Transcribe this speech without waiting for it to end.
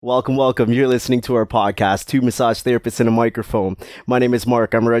Welcome, welcome. You're listening to our podcast, Two Massage Therapists and a Microphone. My name is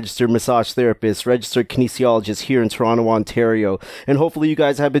Mark. I'm a registered massage therapist, registered kinesiologist here in Toronto, Ontario. And hopefully you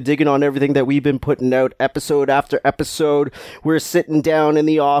guys have been digging on everything that we've been putting out episode after episode. We're sitting down in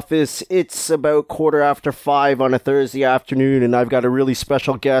the office. It's about 5:15 on a Thursday afternoon, and I've got a really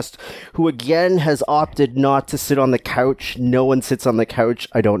special guest who again has opted not to sit on the couch. No one sits on the couch.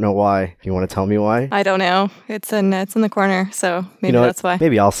 I don't know why. You want to tell me why? I don't know. It's in the corner, so maybe that's why.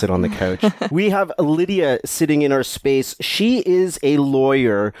 Maybe I'll sit on the couch. We have Lydia sitting in our space. She is a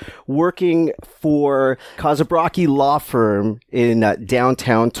lawyer working for Kazabraki Law Firm in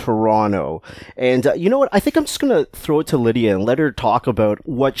downtown Toronto. And you know what? I think I'm just going to throw it to Lydia and let her talk about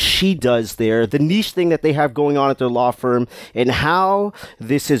what she does there, the niche thing that they have going on at their law firm, and how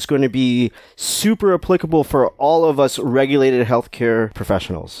this is going to be super applicable for all of us regulated healthcare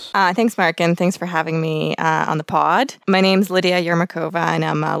professionals. Thanks, Mark, and thanks for having me on the pod. My name's Lydia Yermakova, and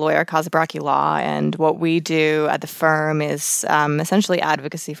I'm a lawyer at Kazabraki Law, and what we do at the firm is essentially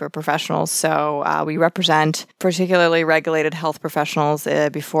advocacy for professionals. So we represent particularly regulated health professionals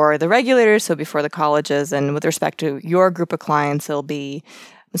before the regulators, so before the colleges, and with respect to your group of clients, it'll be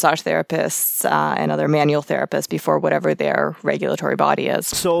massage therapists and other manual therapists before whatever their regulatory body is.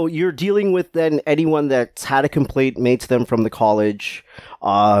 So you're dealing with then anyone that's had a complaint made to them from the college,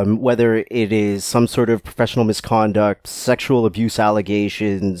 whether it is some sort of professional misconduct, sexual abuse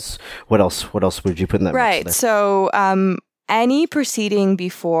allegations. What else would you put in that? Right. So any proceeding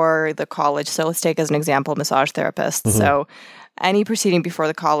before the college. So let's take as an example massage therapists. Mm-hmm. So any proceeding before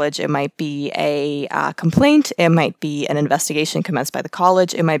the college, it might be a complaint, it might be an investigation commenced by the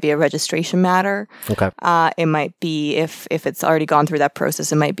college, it might be a registration matter. Okay. It might be, if it's already gone through that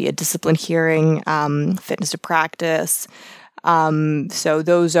process, it might be a discipline hearing, fitness to practice. So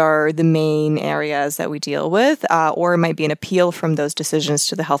those are the main areas that we deal with, or it might be an appeal from those decisions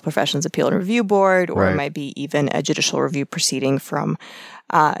to the Health Professions Appeal and Review Board, or It might be even a judicial review proceeding from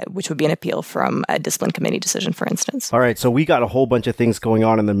which would be an appeal from a discipline committee decision, for instance. All right, so we got a whole bunch of things going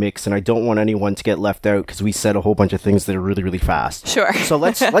on in the mix, and I don't want anyone to get left out because we said a whole bunch of things that are really, really fast. Sure. So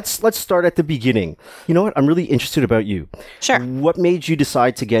let's start at the beginning. You know what? I'm really interested about you. Sure. What made you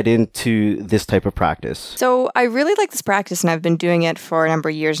decide to get into this type of practice? So I really like this practice, and I've been doing it for a number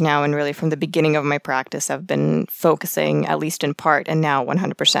of years now, and really from the beginning of my practice, I've been focusing, at least in part, and now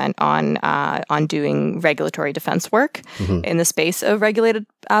 100% on doing regulatory defense work in the space of regulated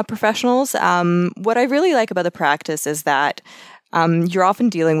professionals. What I really like about the practice is that you're often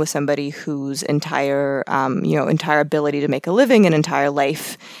dealing with somebody whose entire ability to make a living and entire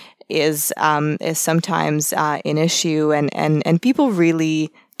life is sometimes an issue, and people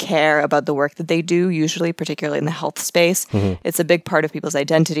really care about the work that they do, usually, particularly in the health space. Mm-hmm. It's a big part of people's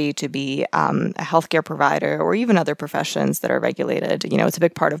identity to be a healthcare provider or even other professions that are regulated. You know, it's a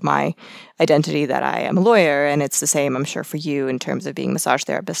big part of my identity that I am a lawyer, and it's the same, I'm sure, for you in terms of being a massage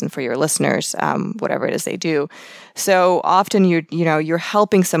therapist and for your listeners, whatever it is they do. So often you're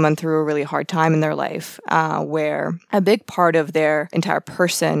helping someone through a really hard time in their life, where a big part of their entire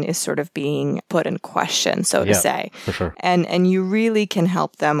person is sort of being put in question, so to say. For sure. And you really can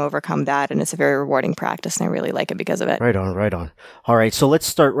help them overcome that, and it's a very rewarding practice, and I really like it because of it. Right on. All right, so let's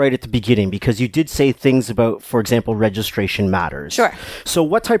start right at the beginning, because you did say things about, for example, registration matters. Sure. So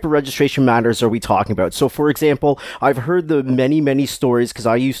what type of registration matters are we talking about? So for example, I've heard the many stories, because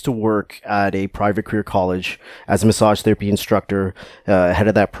I used to work at a private career college as a massage therapy instructor, head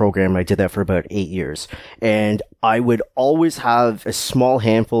of that program. I did that for about 8 years. And I would always have a small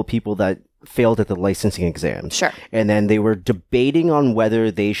handful of people that failed at the licensing exams. Sure. And then they were debating on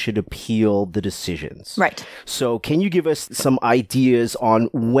whether they should appeal the decisions. Right. So can you give us some ideas on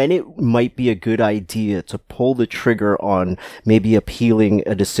when it might be a good idea to pull the trigger on maybe appealing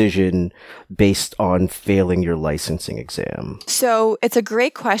a decision based on failing your licensing exam? So it's a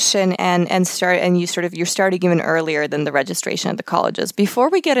great question, and you're starting even earlier than the registration at the colleges. Before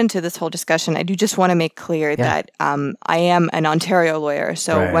we get into this whole discussion, I do just want to make clear that I am an Ontario lawyer.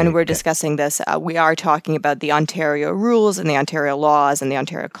 So when we're discussing this, we are talking about the Ontario rules and the Ontario laws and the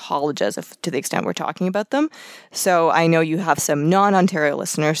Ontario colleges, to the extent we're talking about them. So I know you have some non-Ontario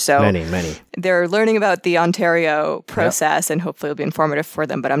listeners. So many. They're learning about the Ontario process, and hopefully it'll be informative for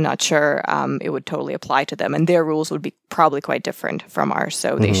them, but I'm not sure it would totally apply to them. And their rules would be probably quite different from ours.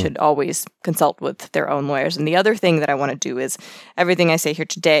 So they should always consult with their own lawyers. And the other thing that I want to do is everything I say here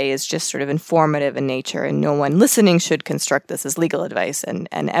today is just sort of informative in nature, and no one listening should construct this as legal advice, and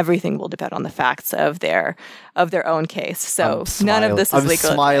everything will depend on the facts of their own case. So none of this is legal advice.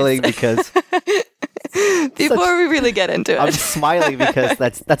 I'm smiling because Before we really get into it. I'm smiling because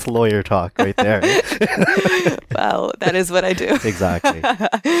that's lawyer talk right there. Well, that is what I do. Exactly.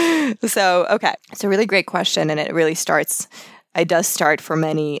 So, okay. It's a really great question, and it does start for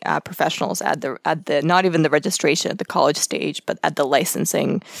many professionals at the not even the registration at the college stage, but at the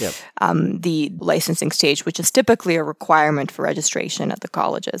licensing, the licensing stage, which is typically a requirement for registration at the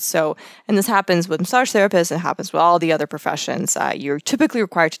colleges. So, and this happens with massage therapists, and it happens with all the other professions. You're typically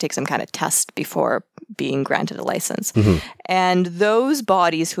required to take some kind of test before being granted a license. Mm-hmm. And those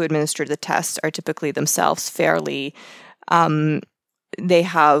bodies who administer the tests are typically themselves fairly they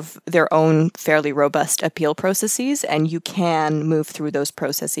have their own fairly robust appeal processes, and you can move through those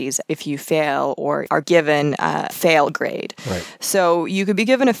processes if you fail or are given a fail grade. Right. So you could be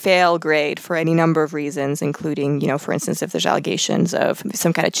given a fail grade for any number of reasons, including, for instance, if there's allegations of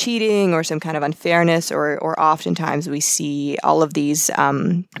some kind of cheating or some kind of unfairness, or oftentimes we see all of these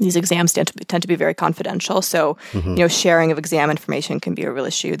exams tend to be very confidential. So, sharing of exam information can be a real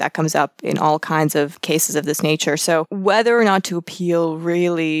issue. That comes up in all kinds of cases of this nature. So whether or not to appeal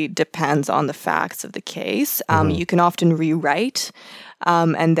really depends on the facts of the case. You can often rewrite,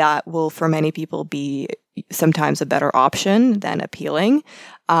 and that will, for many people, be sometimes a better option than appealing.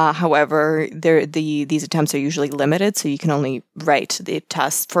 However, these attempts are usually limited, so you can only write the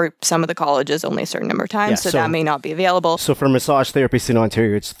test for some of the colleges only a certain number of times, so that may not be available. So for massage therapists in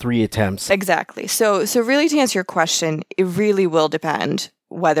Ontario, it's 3 attempts. Exactly. So really, to answer your question, it really will depend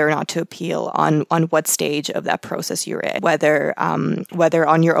whether or not to appeal on what stage of that process you're in, whether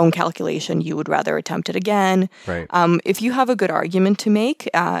on your own calculation you would rather attempt it again. Right. If you have a good argument to make,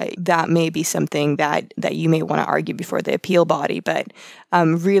 that may be something that you may want to argue before the appeal body, but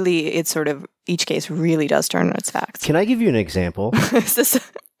really it's sort of, each case really does turn on its facts. Can I give you an example? Is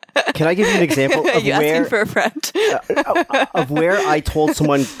this Can I give you an example of you asking for a friend? Of where I told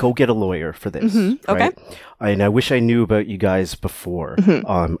someone, go get a lawyer for this. Mm-hmm. Okay. Right? And I wish I knew about you guys before.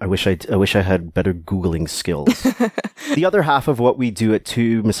 Mm-hmm. I wish I had better Googling skills. The other half of what we do at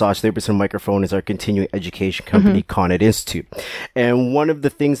Two Massage Therapists and Microphone is our continuing education company, Con Ed Institute. And one of the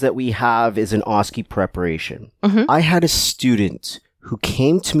things that we have is an OSCE preparation. Mm-hmm. I had a student who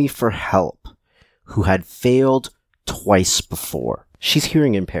came to me for help who had failed twice before. She's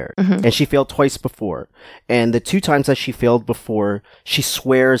hearing impaired, and she failed twice before. And the 2 times that she failed before, she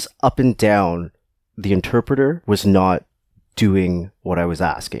swears up and down the interpreter was not doing what I was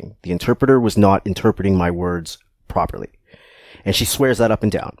asking. The interpreter was not interpreting my words properly. And she swears that up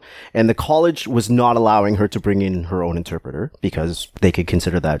and down. And the college was not allowing her to bring in her own interpreter because they could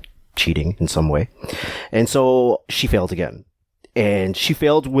consider that cheating in some way. And so she failed again. And she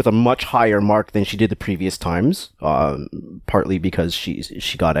failed with a much higher mark than she did the previous times, partly because she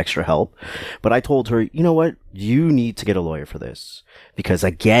got extra help. But I told her, you know what? You need to get a lawyer for this. Because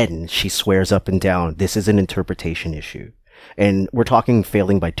again, she swears up and down, this is an interpretation issue. And we're talking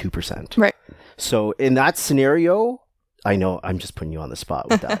failing by 2%. Right. So in that scenario, I know I'm just putting you on the spot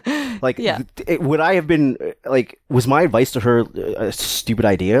with that. Like, yeah. Would I have been, like, was my advice to her a stupid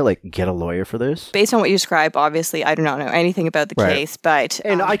idea? Like, get a lawyer for this? Based on what you describe, obviously, I do not know anything about the case, but...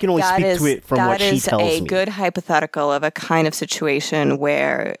 And I can only speak to it from what she tells me. That is a good hypothetical of a kind of situation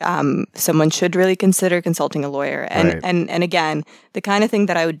where someone should really consider consulting a lawyer. And, and again, the kind of thing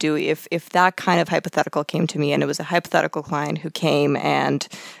that I would do if that kind of hypothetical came to me and it was a hypothetical client who came and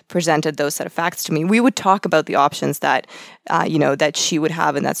presented those set of facts to me, we would talk about the options that that she would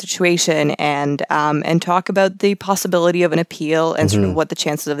have in that situation, and talk about the possibility of an appeal and sort of what the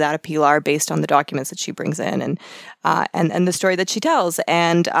chances of that appeal are based on the documents that she brings in and the story that she tells.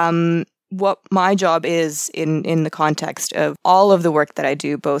 And what my job is in the context of all of the work that I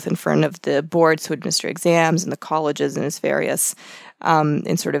do, both in front of the boards who administer exams and the colleges and its various in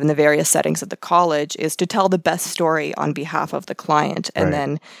the various settings of the college, is to tell the best story on behalf of the client, and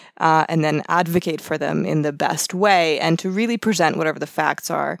then advocate for them in the best way, and to really present whatever the facts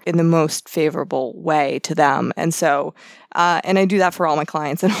are in the most favorable way to them. And so, and I do that for all my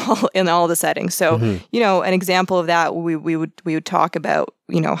clients in all the settings. So, an example of that, we would talk about,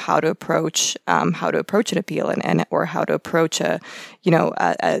 how to approach an appeal or how to approach a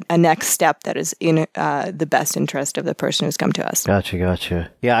next step that is in the best interest of the person who's come to us. Gotcha.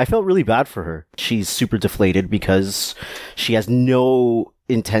 Yeah, I felt really bad for her. She's super deflated because she has no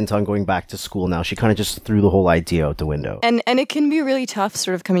intent on going back to school now. She kind of just threw the whole idea out the window. And it can be really tough,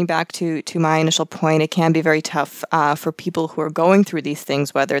 sort of coming back to my initial point, it can be very tough for people who are going through these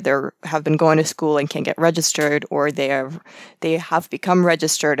things, whether they have been going to school and can't get registered, or they have become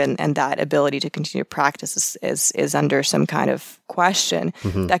registered and that ability to continue to practice is under some kind of question.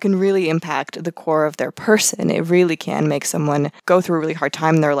 That can really impact the core of their person. It really can make someone go through a really hard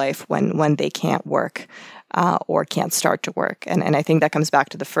time in their life when they can't work. Or can't start to work. And I think that comes back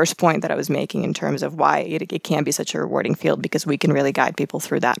to the first point that I was making in terms of why it can be such a rewarding field, because we can really guide people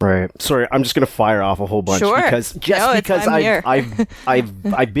through that. Right. Sorry, I'm just going to fire off a whole bunch. Sure. Because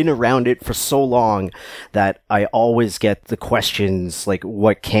I've been around it for so long that I always get the questions like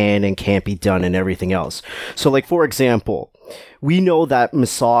what can and can't be done and everything else. So like, for example, we know that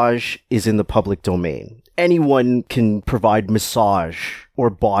massage is in the public domain. Anyone can provide massage or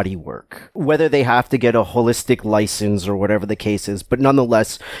body work, whether they have to get a holistic license or whatever the case is. But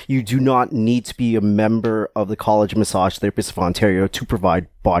nonetheless, you do not need to be a member of the College of Massage Therapists of Ontario to provide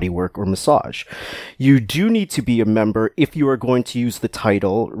body work or massage. You do need to be a member if you are going to use the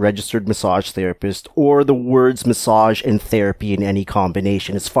title registered massage therapist or the words massage and therapy in any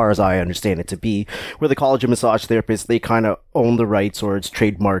combination, as far as I understand it to be, where the College of Massage Therapists, they kind of own the rights, or it's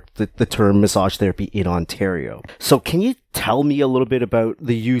trademarked the term massage therapy in Ontario. So can you tell me a little bit about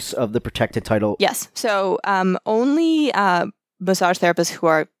the use of the protected title? Yes. So only massage therapists who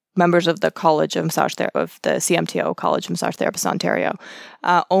are members of the College of Massage of the CMTO, College of Massage Therapists Ontario,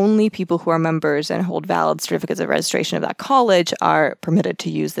 only people who are members and hold valid certificates of registration of that college are permitted to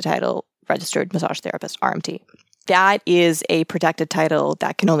use the title Registered Massage Therapist, RMT. That is a protected title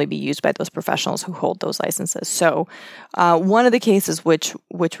that can only be used by those professionals who hold those licenses. So one of the cases which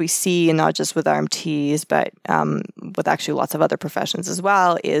we see, and not just with RMTs, but with actually lots of other professions as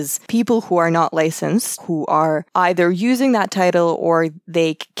well, is people who are not licensed, who are either using that title or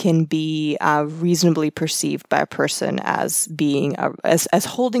they can be reasonably perceived by a person as being as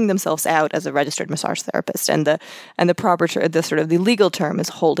holding themselves out as a registered massage therapist, and the proper the sort of the legal term is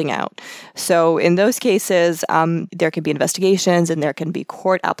holding out. So in those cases, there can be investigations and there can be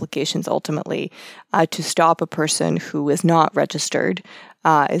court applications ultimately to stop a person who is not registered,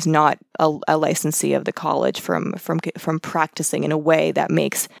 is not a licensee of the college from practicing in a way that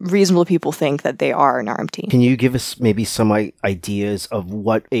makes reasonable people think that they are an RMT. Can you give us maybe some ideas of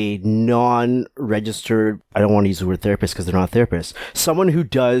what a non-registered, I don't want to use the word therapist because they're not therapists, someone who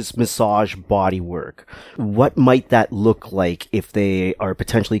does massage body work, what might that look like if they are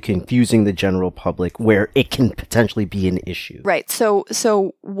potentially confusing the general public where it can potentially be an issue? Right. So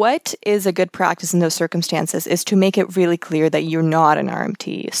what is a good practice in those circumstances is to make it really clear that you're not an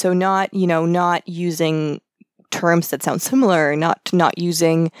RMT. So not using terms that sound similar, not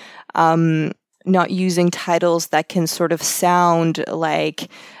using titles that can sort of sound like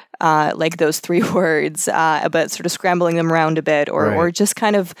those three words, but sort of scrambling them around a bit, or just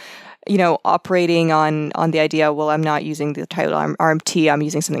kind of operating on the idea, well, I'm not using the title RMT, I'm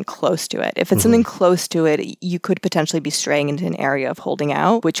using something close to it. If it's something close to it, you could potentially be straying into an area of holding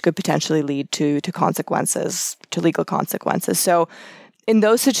out, which could potentially lead to consequences, to legal consequences. So in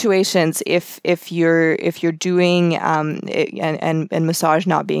those situations, if you're doing and massage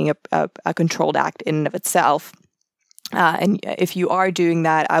not being a controlled act in and of itself, and if you are doing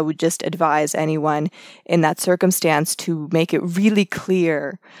that, I would just advise anyone in that circumstance to make it really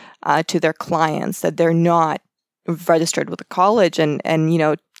clear to their clients that they're not registered with the college, and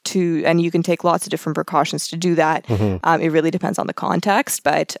you can take lots of different precautions to do that. It really depends on the context,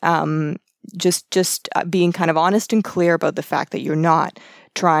 but just being kind of honest and clear about the fact that you're not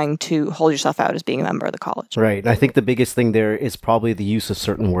trying to hold yourself out as being a member of the college. Right. And I think the biggest thing there is probably the use of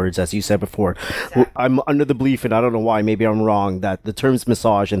certain words, as you said before. Exactly. I'm under the belief, and I don't know why, maybe I'm wrong, that the terms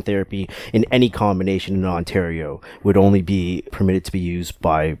massage and therapy in any combination in Ontario would only be permitted to be used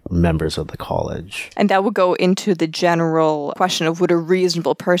by members of the college. And that would go into the general question of, would a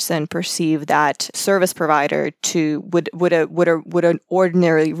reasonable person perceive that service provider would an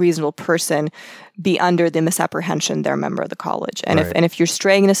ordinarily reasonable person be under the misapprehension they're a member of the college? And if you're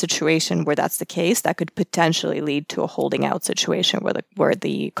straying in a situation where that's the case, that could potentially lead to a holding out situation where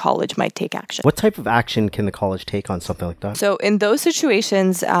the college might take action. What type of action can the college take on something like that? So in those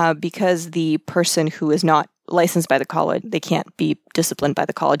situations, because the person who is not licensed by the college, they can't be disciplined by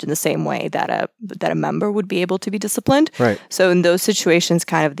the college in the same way that a member would be able to be disciplined. Right. So in those situations,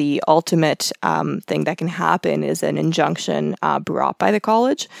 kind of the ultimate thing that can happen is an injunction brought by the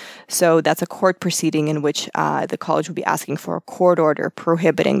college. So that's a court proceeding in which the college would be asking for a court order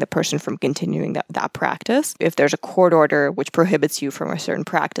prohibiting the person from continuing that practice. If there's a court order which prohibits you from a certain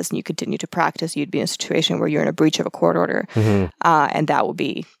practice and you continue to practice, you'd be in a situation where you're in a breach of a court order, and that would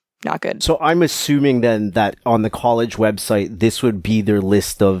be not good. So I'm assuming then that on the college website, this would be their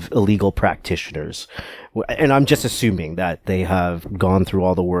list of illegal practitioners. And I'm just assuming that they have gone through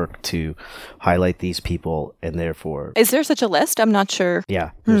all the work to highlight these people and therefore... Is there such a list? I'm not sure.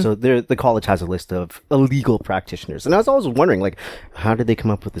 Yeah. So the college has a list of illegal practitioners. And I was always wondering, like, how did they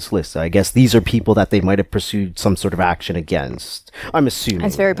come up with this list? I guess these are people that they might have pursued some sort of action against. I'm assuming.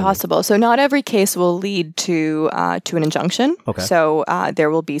 It's very possible. So not every case will lead to an injunction. Okay. So there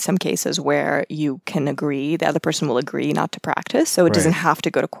will be some cases where you can agree, the other person will agree not to practice. So it doesn't have to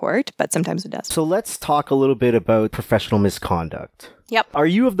go to court, but sometimes it does. So let's talk a little bit about professional misconduct. Yep. Are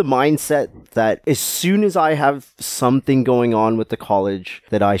you of the mindset that as soon as I have something going on with the college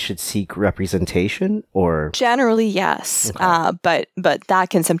that I should seek representation, or? Generally, yes. Okay. But that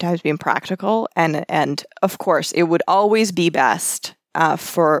can sometimes be impractical. And of course, it would always be best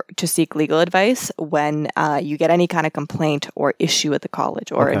to seek legal advice when you get any kind of complaint or issue at the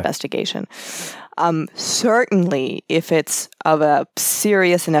college or investigation. Certainly, if it's of a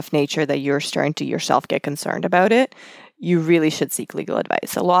serious enough nature that you're starting to yourself get concerned about it, you really should seek legal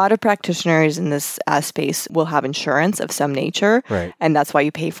advice. A lot of practitioners in this space will have insurance of some nature, and that's why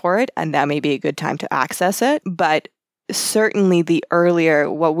you pay for it, and that may be a good time to access it. But certainly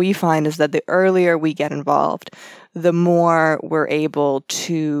what we find is that the earlier we get involved, the more we're able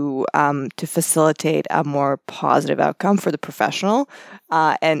to facilitate a more positive outcome for the professional.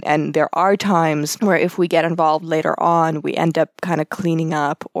 And there are times where if we get involved later on, we end up kind of cleaning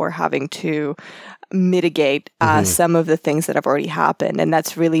up or having to mitigate some of the things that have already happened. And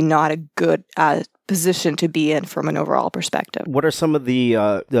that's really not a good position to be in from an overall perspective. What are some of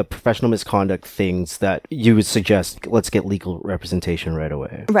the professional misconduct things that you would suggest? Let's get legal representation right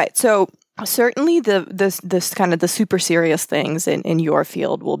away. Right. So certainly this kind of the super serious things in your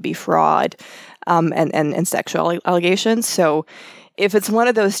field will be fraud and sexual allegations. So if it's one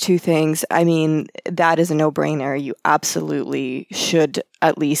of those two things, I mean, that is a no-brainer. You absolutely should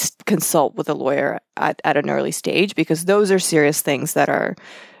at least consult with a lawyer at an early stage, because those are serious things that are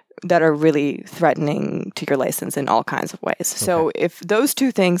really threatening to your license in all kinds of ways. Okay. So if those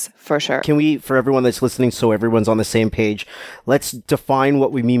two things, for sure. Can we, for everyone that's listening, so everyone's on the same page, let's define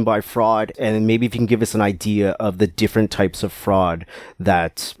what we mean by fraud, and maybe if you can give us an idea of the different types of fraud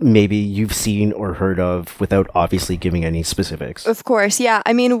that maybe you've seen or heard of without obviously giving any specifics. Of course, yeah.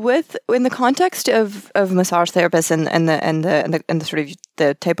 I mean, in the context of massage therapists and the sort of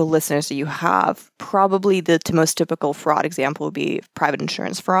the type of listeners that you have, probably the most typical fraud example would be private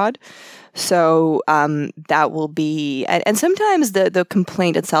insurance fraud. So that will be, and sometimes the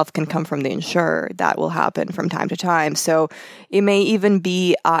complaint itself can come from the insurer. That will happen from time to time. So it may even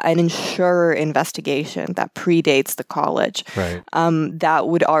be an insurer investigation that predates the college. Right. That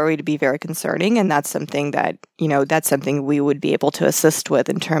would already be very concerning, and that's something that we would be able to assist with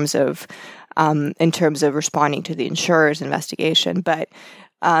in terms of responding to the insurer's investigation. But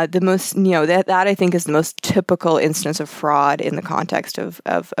the most, that I think is the most typical instance of fraud in the context of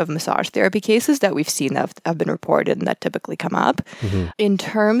massage therapy cases that we've seen that have been reported and that typically come up. Mm-hmm. In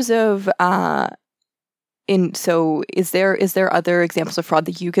terms of, so is there other examples of fraud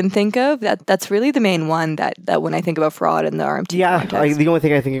that you can think of? That's really the main one that when I think about fraud in the RMT context. The only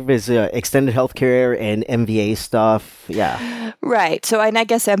thing I think of is extended healthcare and MVA stuff. Yeah. Right. So, and I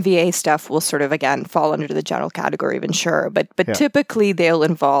guess MVA stuff will sort of, again, fall under the general category of insurer, but typically they'll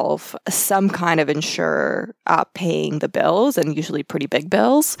involve some kind of insurer paying the bills, and usually pretty big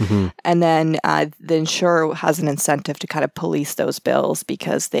bills. Mm-hmm. And then the insurer has an incentive to kind of police those bills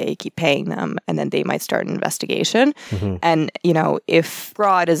because they keep paying them, and then they might start an investigation. Mm-hmm. And, if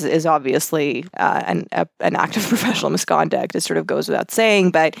fraud is obviously an act of professional misconduct, it sort of goes without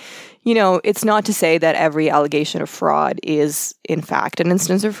saying, but it's not to say that every allegation of fraud is, in fact, an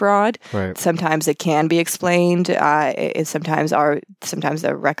instance of fraud. Right. Sometimes it can be explained. Sometimes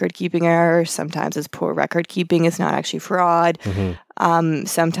a record-keeping error. Sometimes it's poor record-keeping. It's not actually fraud. Mm-hmm.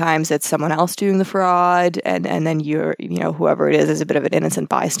 Sometimes it's someone else doing the fraud, and then you're, whoever it is a bit of an innocent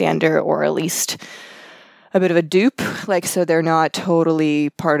bystander, or at least a bit of a dupe, so they're not totally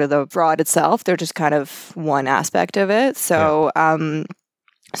part of the fraud itself. They're just kind of one aspect of it. So,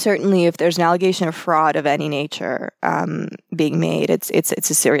 certainly if there's an allegation of fraud of any nature being made, it's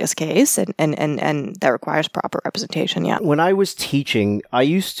a serious case, and that requires proper representation. Yeah. When I was teaching, I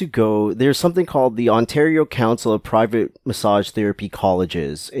used to go. There's something called the Ontario Council of Private Massage Therapy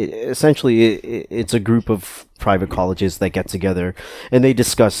Colleges. It's a group of private colleges that get together and they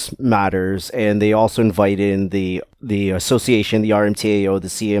discuss matters, and they also invite in the association, the RMTAO, the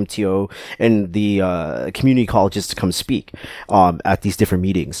CMTO, and the community colleges to come speak at these different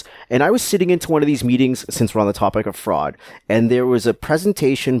meetings. And I was sitting into one of these meetings, since we're on the topic of fraud, and there was a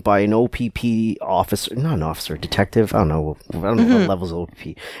presentation by an OPP officer, not an officer, detective, I don't know what levels of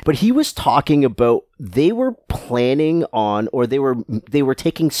OPP, but he was talking about they were planning on, or they were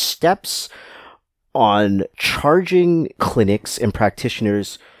taking steps on charging clinics and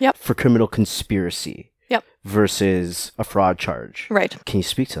practitioners for criminal conspiracy versus a fraud charge. Right. Can you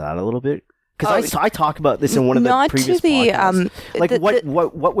speak to that a little bit? Because I talked about this in one of the previous podcasts.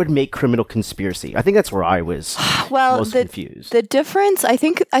 What would make criminal conspiracy? I think that's where I was most confused. The difference, I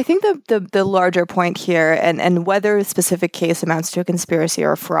think the larger point here, and whether a specific case amounts to a conspiracy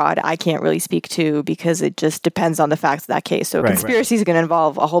or a fraud, I can't really speak to, because it just depends on the facts of that case. So conspiracy is going to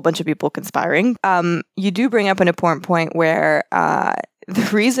involve a whole bunch of people conspiring. You do bring up an important point where the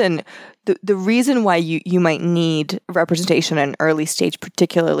reason why you might need representation at an early stage,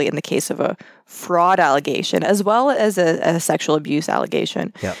 particularly in the case of a fraud allegation, as well as a sexual abuse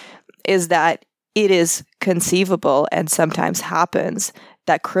allegation, is that it is conceivable, and sometimes happens,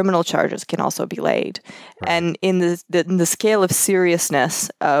 that criminal charges can also be laid. Right. And in the scale of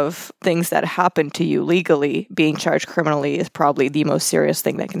seriousness of things that happen to you legally, being charged criminally is probably the most serious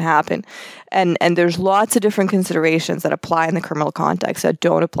thing that can happen. And there's lots of different considerations that apply in the criminal context that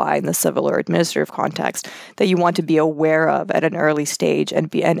don't apply in the civil or administrative context that you want to be aware of at an early stage,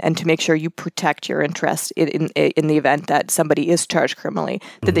 and to make sure you protect your interests in the event that somebody is charged criminally,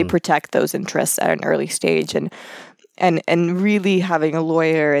 that they protect those interests at an early stage. And really having a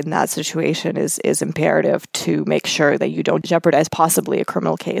lawyer in that situation is imperative to make sure that you don't jeopardize possibly a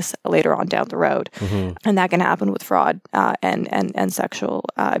criminal case later on down the road. And that can happen with fraud and sexual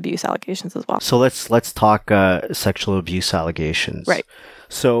abuse allegations as well. So let's talk sexual abuse allegations. Right.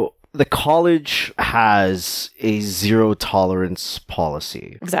 So the college has a zero tolerance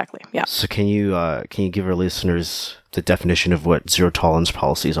policy. Exactly. Yeah. So can you give our listeners the definition of what zero tolerance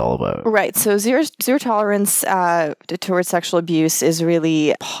policy is all about? Right. So zero tolerance towards sexual abuse is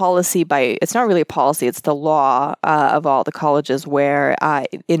really policy it's not really a policy, it's the law of all the colleges, where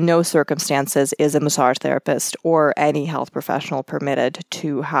in no circumstances is a massage therapist or any health professional permitted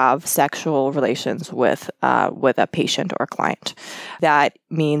to have sexual relations with a patient or client. That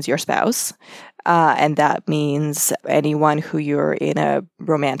means your spouse. And that means anyone who you're in a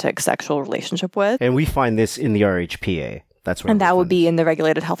romantic sexual relationship with. And we find this in the RHPA. That's where. And that would be in the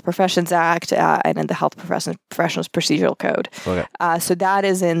Regulated Health Professions Act and in the Health Professionals Procedural Code. Okay. So that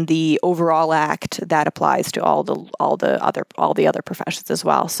is in the overall act that applies to all the other professions as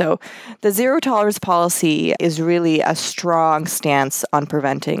well. So the zero tolerance policy is really a strong stance on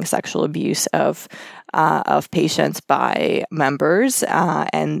preventing sexual abuse of patients by members,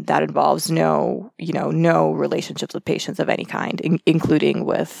 and that involves no relationships with patients of any kind, including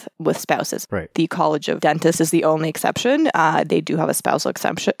with spouses. Right. The College of Dentists is the only exception. They do have a spousal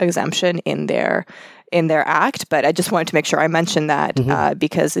exemption in their act, but I just wanted to make sure I mentioned that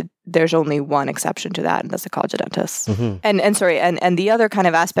because there's only one exception to that, and that's the College of Dentists. And the other kind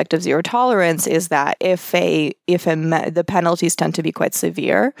of aspect of zero tolerance is that the penalties tend to be quite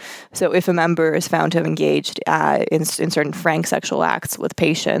severe. So if a member is found to have engaged in certain frank sexual acts with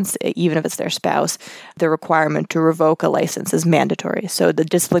patients, even if it's their spouse, the requirement to revoke a license is mandatory. So the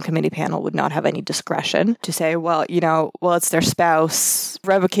discipline committee panel would not have any discretion to say, well, it's their spouse.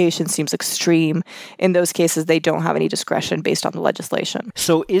 Revocation seems extreme. In those cases, they don't have any discretion based on the legislation.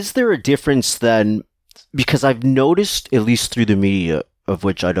 So is there a difference then? Because I've noticed, at least through the media, of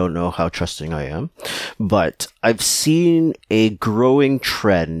which I don't know how trusting I am, but I've seen a growing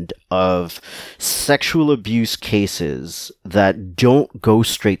trend of sexual abuse cases that don't go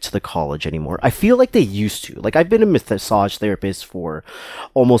straight to the college anymore. I feel like they used to. Like, I've been a massage therapist for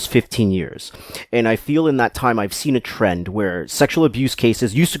almost 15 years, and I feel in that time I've seen a trend where sexual abuse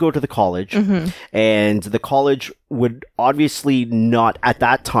cases used to go to the college, and the college would obviously not, at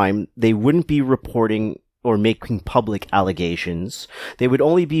that time, they wouldn't be reporting or making public allegations. They would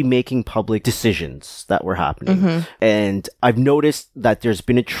only be making public decisions that were happening. And I've noticed that there's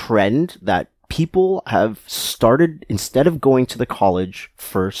been a trend that people have started, instead of going to the college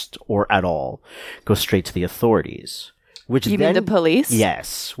first or at all, go straight to the authorities Which You then, mean the police?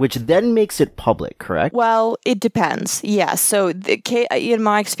 Yes, which then makes it public, correct? Well, it depends. Yeah. So in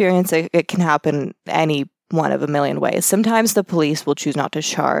my experience, it can happen any one of a million ways. Sometimes the police will choose not to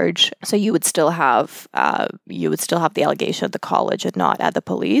charge, so you would still have the allegation at the college and not at the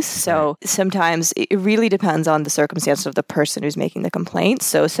police. So sometimes it really depends on the circumstance of the person who's making the complaint.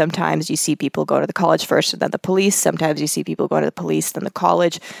 So sometimes you see people go to the college first and then the police. Sometimes you see people go to the police then the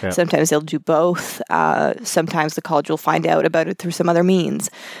college. Yeah. Sometimes they'll do both. Sometimes the college will find out about it through some other means,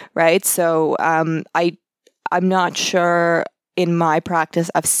 right? So I'm not sure. In my practice,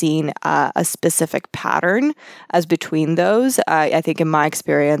 I've seen a specific pattern as between those. I think in my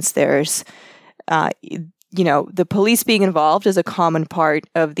experience, there's, the police being involved is a common part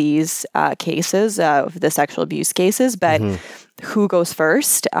of these cases, of the sexual abuse cases, but who goes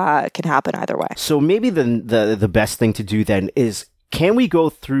first can happen either way. So maybe the best thing to do then is, can we go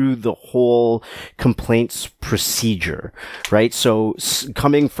through the whole complaints procedure, right? So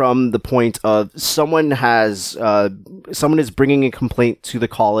coming from the point of someone is bringing a complaint to the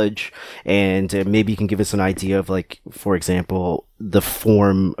college, and maybe you can give us an idea of, like, for example, the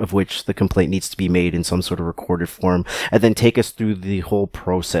form of which the complaint needs to be made in some sort of recorded form, and then take us through the whole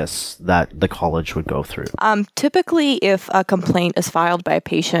process that the college would go through. Typically, if a complaint is filed by a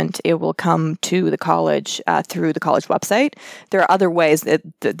patient, it will come to the college through the college website. There are other ways that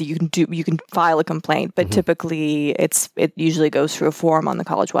you can do. You can file a complaint, but typically it usually goes through a form on the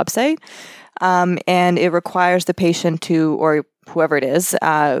college website, and it requires the patient to, or whoever it is,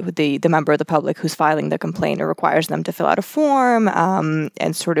 the member of the public who's filing the complaint, it requires them to fill out a form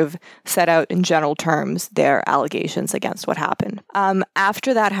and sort of set out in general terms their allegations against what happened.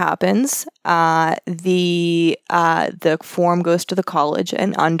 After that happens, the form goes to the college,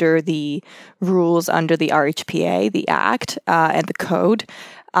 and under the rules, under the RHPA, the Act, and the code,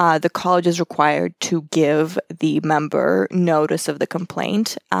 the college is required to give the member notice of the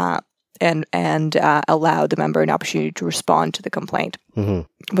complaint and allow the member an opportunity to respond to the complaint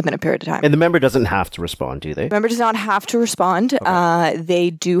within a period of time. And the member doesn't have to respond, do they? The member does not have to respond. Okay.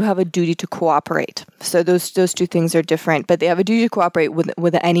 They do have a duty to cooperate. So those two things are different, but they have a duty to cooperate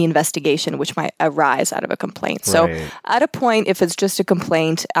with any investigation which might arise out of a complaint. So at a point, if it's just a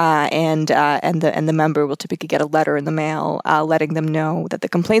complaint, and the member will typically get a letter in the mail letting them know that the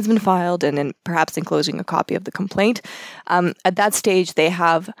complaint's been filed, and then perhaps enclosing a copy of the complaint. At that stage,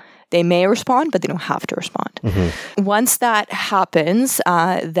 they may respond, but they don't have to respond. Once that happens,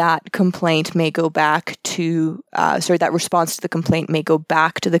 that complaint may go back to, that response to the complaint may go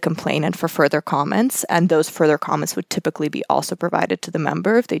back to the complainant for further comments, and those further comments would typically be also provided to the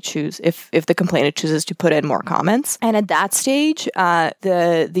member if they choose, if the complainant chooses to put in more comments. And at that stage,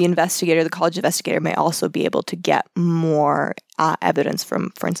 the investigator, the college investigator, may also be able to get more evidence from,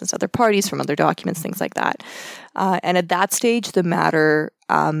 for instance, other parties, from other documents, things like that. And at that stage, the matter,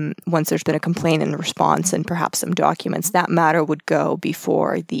 once there's been a complaint and a response and perhaps some documents, that matter would go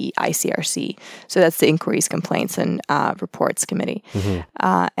before the ICRC. So that's the Inquiries, Complaints, and Reports Committee.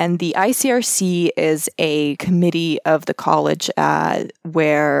 And the ICRC is a committee of the college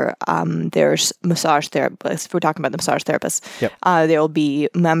where there's massage therapists. We're talking about the massage therapists. Yep. There will be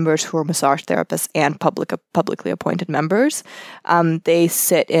members who are massage therapists and publicly appointed members. They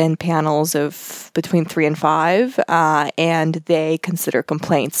sit in panels of between 3 and 5, and they consider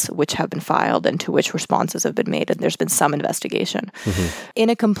complaints which have been filed and to which responses have been made, and there's been some investigation. In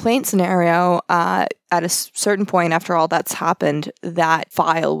a complaint scenario, at a certain point after all that's happened, that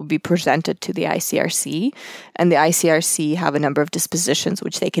file will be presented to the ICRC, and the ICRC have a number of dispositions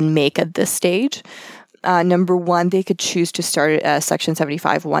which they can make at this stage. Number one, they could choose to start a Section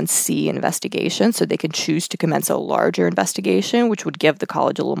 75(1)(c) investigation. So they can choose to commence a larger investigation, which would give the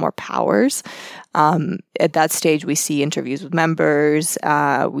college a little more powers. At that stage, we see interviews with members.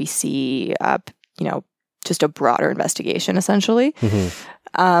 We see, just a broader investigation, essentially.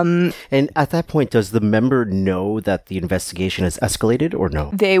 And at that point, does the member know that the investigation has escalated or no?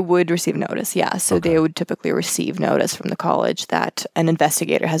 They would receive notice, yeah. So they would typically receive notice from the college that an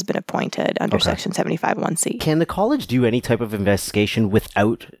investigator has been appointed under Section 75(1)(c). Can the college do any type of investigation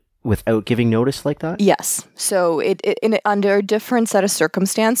without giving notice like that? Yes. So under a different set of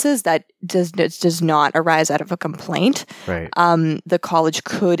circumstances that does not arise out of a complaint, right. The college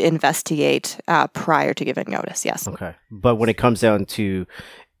could investigate prior to giving notice, yes. Okay. But when it comes down to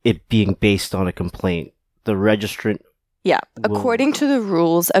it being based on a complaint, the registrant... Yeah. According to the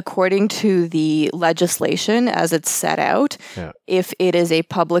rules, according to the legislation as it's set out, if it is a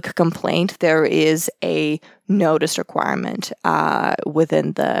public complaint, there is a notice requirement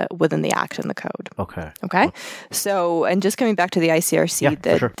within the act and the code. Okay. So, and just coming back to the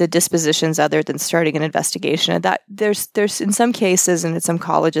ICRC, the dispositions other than starting an investigation, that there's in some cases and in some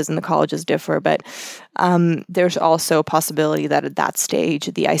colleges, and the colleges differ, but there's also a possibility that at that stage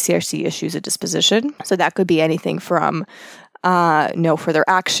the ICRC issues a disposition. So that could be anything from no further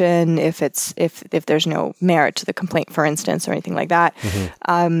action if there's no merit to the complaint, for instance, or anything like that.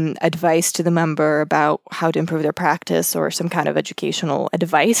 Advice to the member about how to improve their practice, or some kind of educational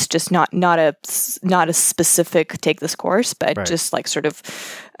advice, just not a specific take this course, but just like sort of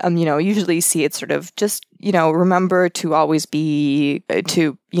usually you see it sort of just remember to always be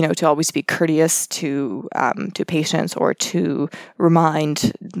courteous to patients, or to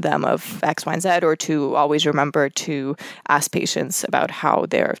remind them of X, Y, and Z, or to always remember to ask patients about how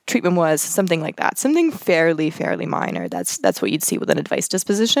their treatment was, something like that, something fairly minor. That's what you'd see with an advice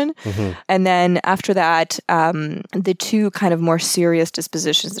disposition. And then after that, the two kind of more serious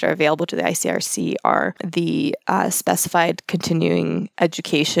dispositions that are available to the ICRC are the specified continuing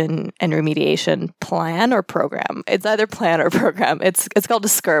education and remediation plan or program. It's either plan or program. It's called a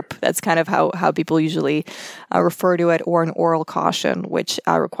SCRP. That's kind of how people usually refer to it, or an oral caution, which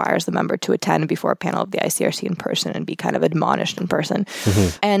requires the member to attend before a panel of the ICRC in person and be kind of admonished in person.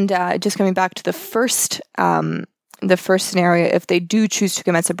 And just coming back to the first scenario, if they do choose to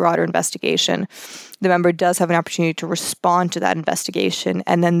commence a broader investigation, the member does have an opportunity to respond to that investigation,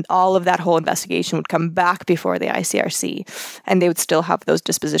 and then all of that whole investigation would come back before the ICRC, and they would still have those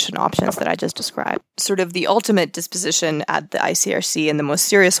disposition options that I just described. Sort of the ultimate disposition at the ICRC, and the most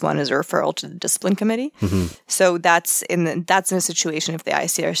serious one, is a referral to the discipline committee. So that's in a situation if the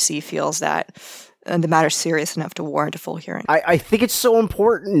ICRC feels that the matter is serious enough to warrant a full hearing. I think it's so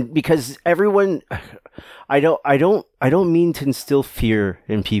important because everyone, I don't mean to instill fear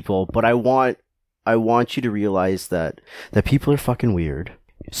in people, but I want you to realize that people are fucking weird.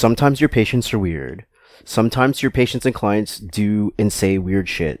 Sometimes your patients are weird. Sometimes your patients and clients do and say weird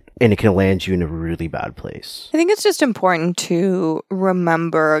shit, and it can land you in a really bad place. I think it's just important to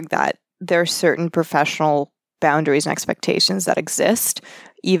remember that there are certain professional boundaries and expectations that exist,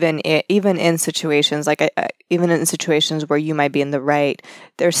 even in situations even in situations where you might be in the right.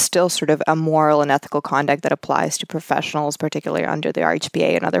 There's still sort of a moral and ethical conduct that applies to professionals, particularly under the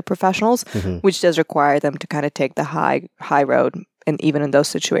RHPA and other professionals, which does require them to kind of take the high road, and even in those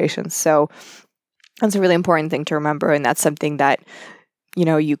situations. So that's a really important thing to remember, and that's something that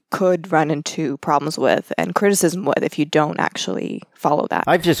you could run into problems with and criticism with if you don't actually follow that.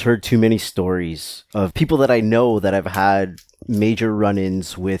 I've just heard too many stories of people that I know that have had major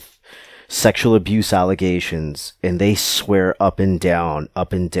run-ins with sexual abuse allegations, and they swear up and down,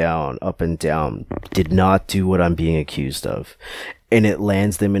 did not do what I'm being accused of. And it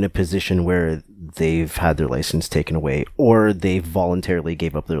lands them in a position where they've had their license taken away, or they voluntarily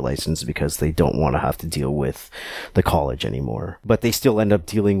gave up their license because they don't want to have to deal with the college anymore. But they still end up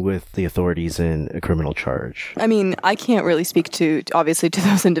dealing with the authorities in a criminal charge. I mean, I can't really speak to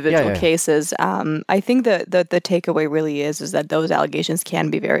those individual cases. I think that the takeaway really is that those allegations can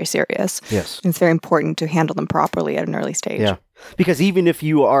be very serious. Yes. It's very important to handle them properly at an early stage. Yeah. Because even if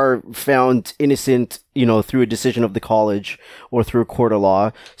you are found innocent, through a decision of the college or through a court of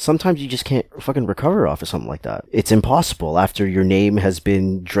law, sometimes you just can't fucking recover off of something like that. It's impossible after your name has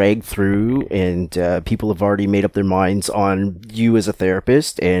been dragged through and people have already made up their minds on you as a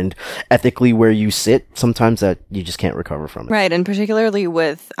therapist and ethically where you sit. Sometimes that you just can't recover from it. Right. And particularly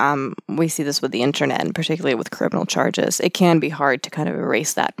with, we see this with the internet, and particularly with criminal charges, it can be hard to kind of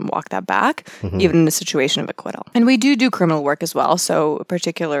erase that and walk that back, even in a situation of acquittal. And we do criminal work as well. So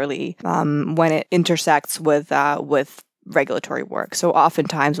particularly when it intersects with regulatory work. So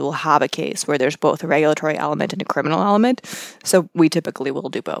oftentimes we'll have a case where there's both a regulatory element and a criminal element. So we typically will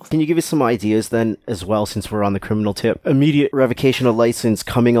do both. Can you give us some ideas then as well, since we're on the criminal tip? Immediate revocation of license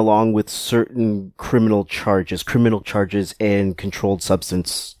coming along with certain criminal charges and controlled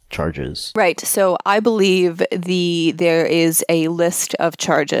substance charges. Right. So I believe there is a list of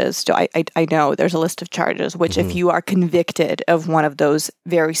charges. So I know there's a list of charges, which if you are convicted of one of those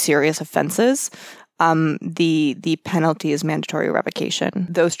very serious offenses, the penalty is mandatory revocation.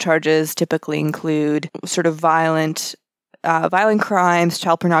 Those charges typically include sort of violent violent crimes,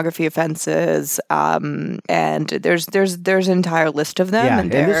 child pornography offenses, and there's an entire list of them. Yeah,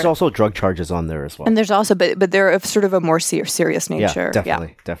 and there's also drug charges on there as well. And there's also, but they're of sort of a more serious nature. Yeah,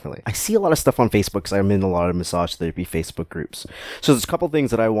 definitely. I see a lot of stuff on Facebook because I'm in a lot of massage therapy Facebook groups. So there's a couple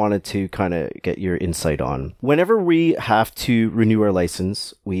things that I wanted to kind of get your insight on. Whenever we have to renew our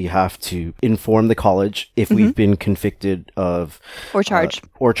license, we have to inform the college if we've been convicted of or charged,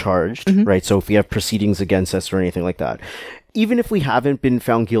 right? So if we have proceedings against us or anything like that, even if we haven't been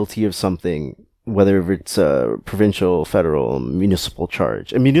found guilty of something, whether it's a provincial, federal, municipal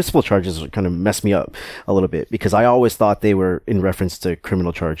charge. And municipal charges kind of mess me up a little bit because I always thought they were in reference to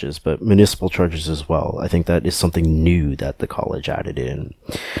criminal charges, but municipal charges as well. I think that is something new that the college added in.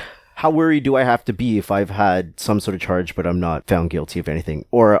 How worried do I have to be if I've had some sort of charge, but I'm not found guilty of anything,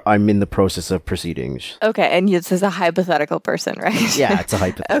 or I'm in the process of proceedings? Okay, and this is a hypothetical person, right? Yeah, it's a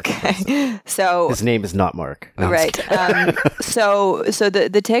hypothetical person. So his name is not Mark. No, right. So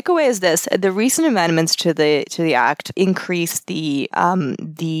the takeaway is this: the recent amendments to the Act increase the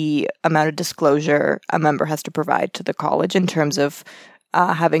amount of disclosure a member has to provide to the college in terms of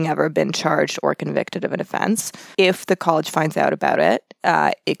having ever been charged or convicted of an offense. If the college finds out about it,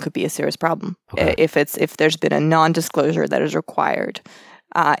 it could be a serious problem. Okay. If there's been a non-disclosure that is required,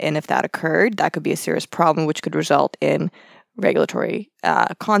 and if that occurred, that could be a serious problem, which could result in regulatory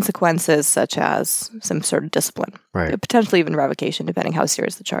consequences such as some sort of discipline, right? Potentially even revocation, depending how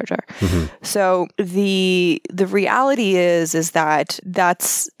serious the charge are. So the reality is that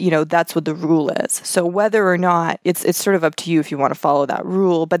that's what the rule is. So whether or not it's sort of up to you if you want to follow that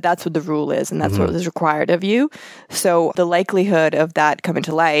rule, but that's what the rule is, and that's what is required of you. So the likelihood of that coming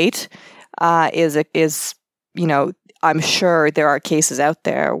to light is I'm sure there are cases out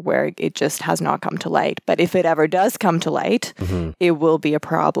there where it just has not come to light. But if it ever does come to light, it will be a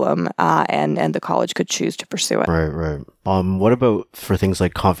problem, and the college could choose to pursue it. Right. What about for things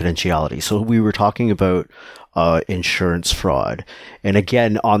like confidentiality? So we were talking about insurance fraud. And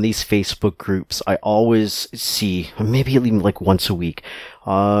again, on these Facebook groups, I always see, maybe even like once a week,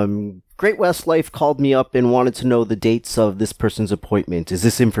 Great West Life called me up and wanted to know the dates of this person's appointment. Is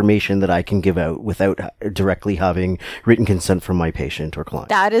this information that I can give out without directly having written consent from my patient or client?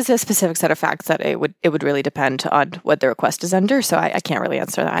 That is a specific set of facts that it would really depend on what the request is under. So I can't really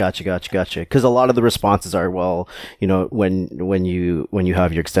answer that. Gotcha. Because a lot of the responses are, well, when you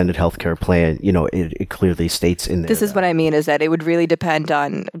have your extended healthcare plan, it clearly states in there. This is what I mean is that it would really depend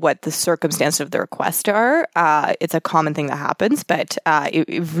on what the circumstances of the request are. It's a common thing that happens, but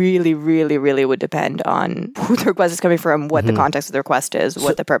it really would depend on who the request is coming from, what the context of the request is,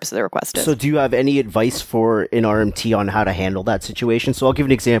 what the purpose of the request is. So do you have any advice for an RMT on how to handle that situation? So I'll give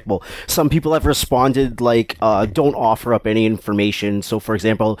an example. Some people have responded like, don't offer up any information. So for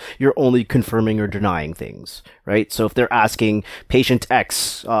example, you're only confirming or denying things, right? So if they're asking patient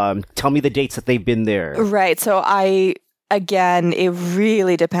X, tell me the dates that they've been there. Right. So Again, it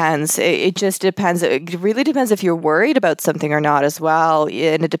really depends. It just depends. It really depends if you're worried about something or not as well.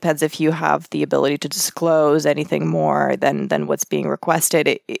 And it depends if you have the ability to disclose anything more than what's being requested.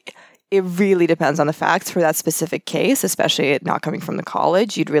 It really depends on the facts for that specific case, especially it not coming from the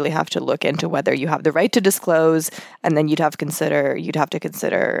college. You'd really have to look into whether you have the right to disclose, and then you'd have to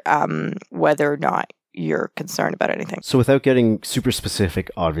consider whether or not you're concerned about anything. So without getting super specific,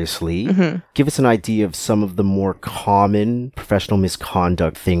 obviously, give us an idea of some of the more common professional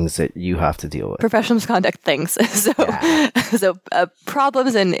misconduct things that you have to deal with. Professional misconduct things. So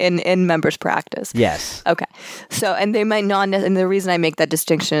problems in members' practice. Yes. Okay. So, and they might not, and the reason I make that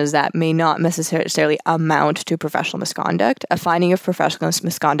distinction is that may not necessarily amount to professional misconduct. A finding of professional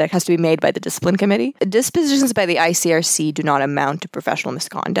misconduct has to be made by the discipline committee. Dispositions by the ICRC do not amount to professional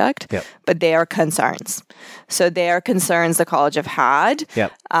misconduct, but they are concerns. So they are concerns the college have had,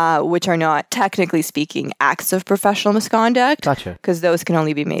 which are not, technically speaking, acts of professional misconduct. Gotcha. Because those can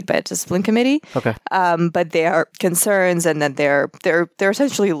only be made by a discipline committee. Okay. But they are concerns, and then they're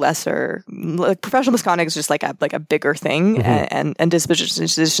essentially lesser. Like professional misconduct is just like a bigger thing, and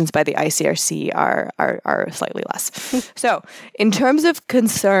dispositions by the ICRC are slightly less. So in terms of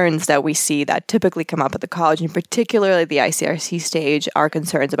concerns that we see that typically come up at the college, and particularly at the ICRC stage, are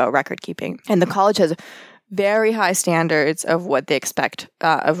concerns about record keeping. And the college has very high standards of what they expect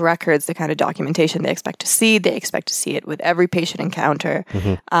of records, the kind of documentation they expect to see. They expect to see it with every patient encounter.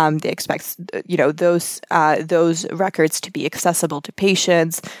 They expect, those records to be accessible to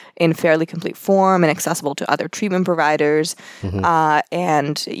patients in fairly complete form and accessible to other treatment providers,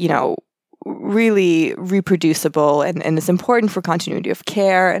 and really reproducible. And it's important for continuity of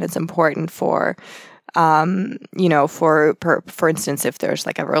care, and it's important for For instance, if there's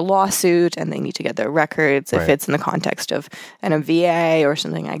like ever a lawsuit and they need to get their records, if it's in the context of an MVA or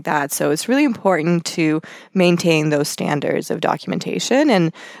something like that. So it's really important to maintain those standards of documentation.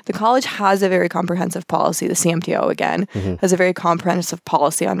 And the college has a very comprehensive policy. The CMTO, again, has a very comprehensive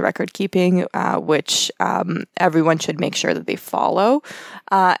policy on record keeping, which everyone should make sure that they follow.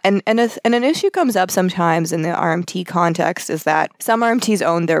 And an issue comes up sometimes in the RMT context is that some RMTs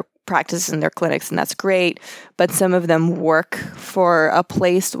own their practices in their clinics, and that's great, but some of them work for a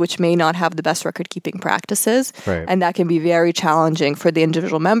place which may not have the best record keeping practices, and that can be very challenging for the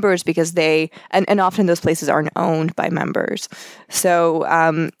individual members because and often those places aren't owned by members. So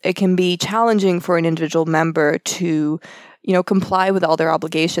it can be challenging for an individual member to comply with all their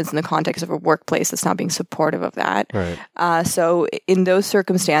obligations in the context of a workplace that's not being supportive of that. So in those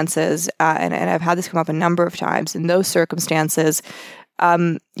circumstances, and I've had this come up a number of times, in those circumstances,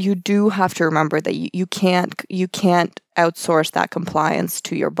 you do have to remember that you can't outsource that compliance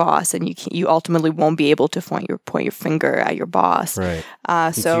to your boss, and you ultimately won't be able to point your finger at your boss.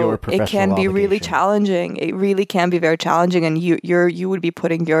 So it can be really challenging. It really can be very challenging, and you would be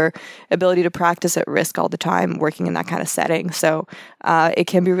putting your ability to practice at risk all the time working in that kind of setting. So it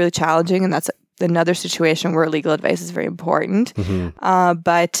can be really challenging, and that's another situation where legal advice is very important.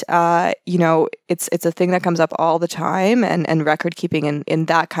 But it's a thing that comes up all the time, and record keeping in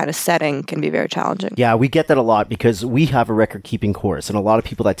that kind of setting can be very challenging. Yeah, we get that a lot because we have a record keeping course, and a lot of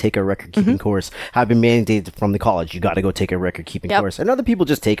people that take a record keeping course have been mandated from the college. You got to go take a record keeping course, and other people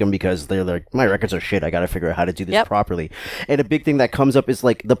just take them because they're like, my records are shit. I got to figure out how to do this properly. And a big thing that comes up is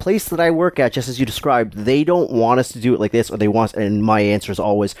like the place that I work at, just as you described, they don't want us to do it like this, or they want. And my answer is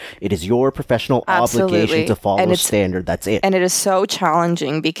always, it is your professional obligation to follow standard. That's it. And it is so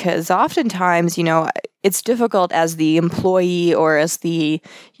challenging because oftentimes, it's difficult as the employee or as the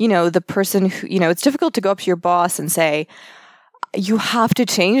person who, it's difficult to go up to your boss and say, you have to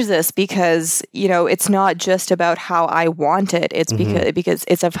change this because, it's not just about how I want it. It's because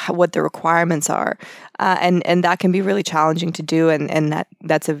it's of what the requirements are. And that can be really challenging to do. And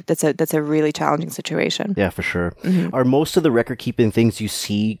that's a really challenging situation. Yeah, for sure. Are most of the record keeping things you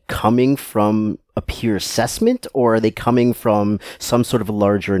see coming from a peer assessment, or are they coming from some sort of a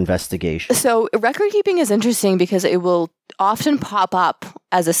larger investigation? So record keeping is interesting because it will often pop up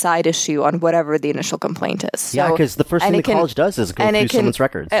as a side issue on whatever the initial complaint is. So, yeah, because the first thing the college does is go through someone's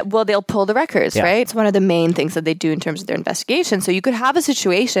records. Well, they'll pull the records, right? It's one of the main things that they do in terms of their investigation. So you could have a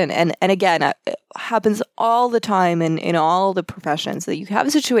situation, and again, it happens all the time in all the professions, that you have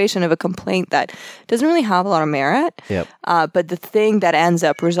a situation of a complaint that doesn't really have a lot of merit, but the thing that ends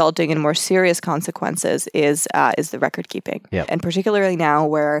up resulting in more serious consequences is the record keeping. And particularly now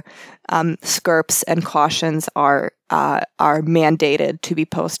where SCRPs and cautions are mandated to be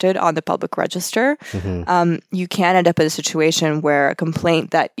posted on the public register, you can end up in a situation where a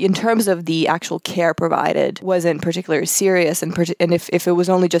complaint that, in terms of the actual care provided, wasn't particularly serious, and if it was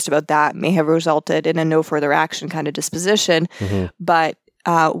only just about that, may have resulted in a no further action kind of disposition. But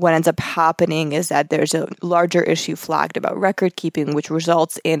what ends up happening is that there's a larger issue flagged about record keeping, which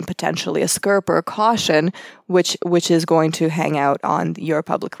results in potentially a SCRP or a caution, which is going to hang out on your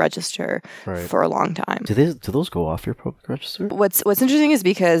public register for a long time. Do those go off your public register? What's interesting is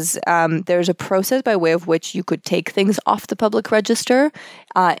because there's a process by way of which you could take things off the public register.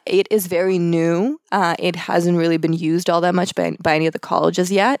 It is very new. It hasn't really been used all that much by any of the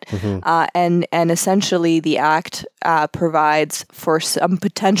colleges yet. And essentially the Act provides for some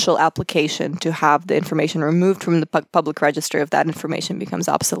potential application to have the information removed from the public register if that information becomes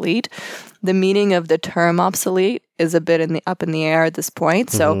obsolete. The meaning of the term obsolete is a bit up in the air at this point,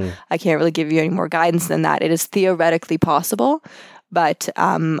 so I can't really give you any more guidance than that. It is theoretically possible, but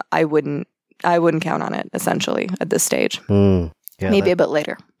I wouldn't count on it essentially at this stage. Yeah, maybe a bit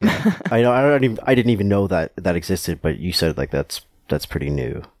later. I know. I didn't even know that existed, but you said like that's pretty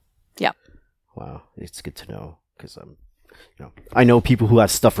new. Yeah. Wow, it's good to know because I know people who have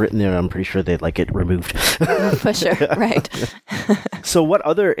stuff written there. I'm pretty sure they'd like it removed. For sure, right. So what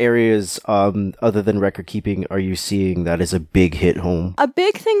other areas, other than record keeping, are you seeing that is a big hit home? A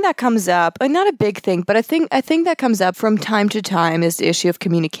big thing that comes up, not a big thing, but I think that comes up from time to time is the issue of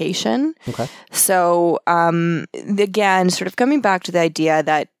communication. Okay. So again, sort of coming back to the idea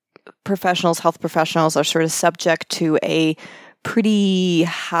that health professionals are sort of subject to a pretty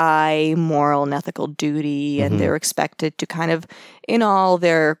high moral and ethical duty, and they're expected to kind of, in all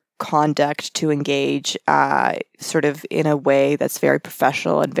their conduct to engage sort of in a way that's very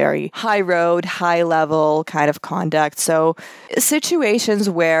professional and very high road, high level kind of conduct. So situations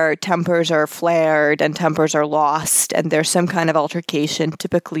where tempers are flared and tempers are lost and there's some kind of altercation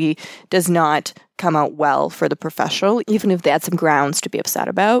typically does not come out well for the professional, even if they had some grounds to be upset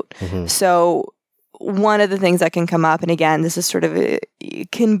about. Mm-hmm. So one of the things that can come up, and again, this is sort of,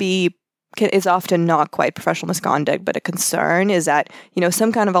 is often not quite professional misconduct, but a concern is that,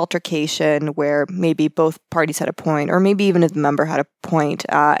 some kind of altercation where maybe both parties had a point, or maybe even if the member had a point,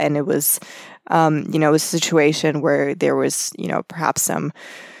 and it was, it was a situation where there was, perhaps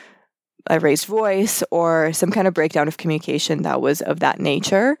a raised voice or some kind of breakdown of communication that was of that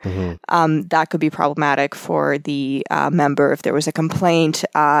nature. Mm-hmm. That could be problematic for the member if there was a complaint,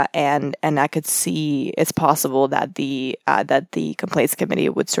 and I could see it's possible that the complaints committee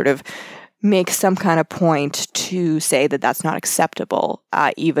would sort of make some kind of point to say that that's not acceptable,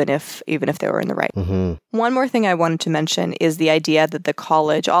 even if they were in the right. Mm-hmm. One more thing I wanted to mention is the idea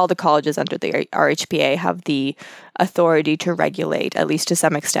that all the colleges under the RHPA have the authority to regulate, at least to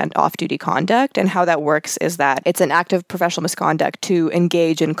some extent, off-duty conduct. And how that works is that it's an act of professional misconduct to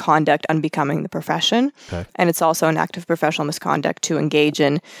engage in conduct unbecoming the profession. Okay. And it's also an act of professional misconduct to engage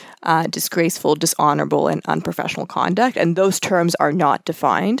in disgraceful, dishonorable, and unprofessional conduct. And those terms are not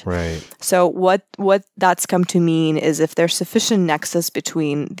defined. Right. So what that's come to mean is if there's sufficient nexus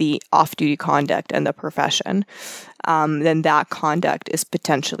between the off-duty conduct and the profession, then that conduct is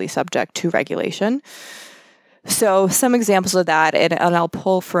potentially subject to regulation. So some examples of that, and I'll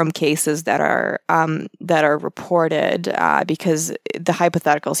pull from cases that are reported, because the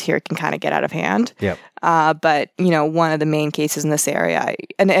hypotheticals here can kind of get out of hand. Yep. But one of the main cases in this area,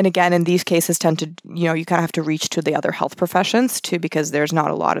 and again, in these cases tend to, you kind of have to reach to the other health professions too, because there's not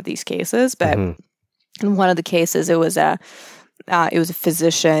a lot of these cases. But in one of the cases, it was a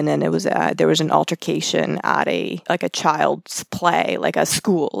physician, and there was an altercation at a child's play, like a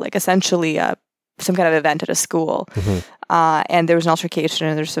school, like essentially some kind of event at a school. Mm-hmm. And there was an altercation,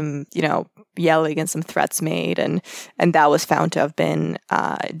 and there's some, yelling and some threats made, and that was found to have been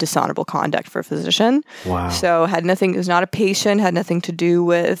dishonorable conduct for a physician. Wow. So it was not a patient, had nothing to do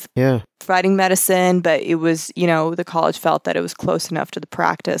with providing medicine, but it was, the college felt that it was close enough to the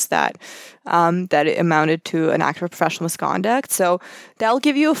practice that it amounted to an act of professional misconduct. So that'll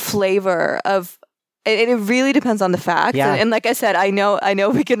give you a flavor of. It really depends on the facts. Yeah. And like I said, I know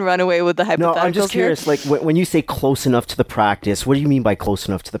we can run away with the hypotheticals. No, I'm just curious, like when you say close enough to the practice, what do you mean by close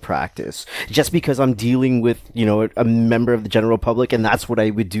enough to the practice? Just because I'm dealing with, a member of the general public and that's what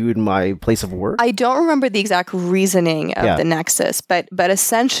I would do in my place of work? I don't remember the exact reasoning of the nexus, but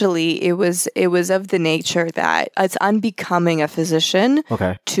essentially it was of the nature that it's unbecoming a physician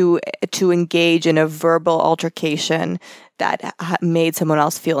to engage in a verbal altercation that made someone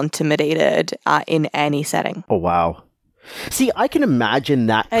else feel intimidated in any setting. Oh, wow. See, I can imagine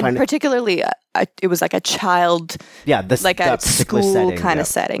that and particularly, it was like a child, like a school kind of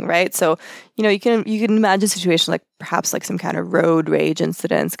setting, right? So, you can imagine situations like perhaps like some kind of road rage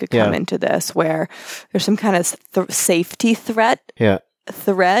incidents could come into this, where there's some kind of safety threat. Yeah.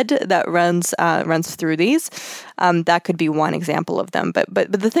 Thread that runs through these. That could be one example of them.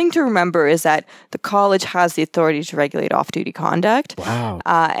 But the thing to remember is that the college has the authority to regulate off-duty conduct. Wow.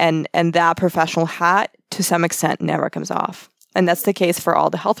 And that professional hat, to some extent, never comes off. And that's the case for all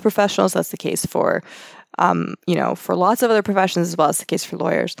the health professionals. That's the case for for lots of other professions, as well as the case for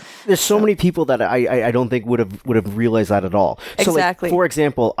lawyers. There's so many people that I don't think would have realized that at all. Exactly. So, like, for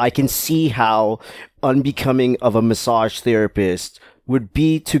example, I can see how unbecoming of a massage therapist would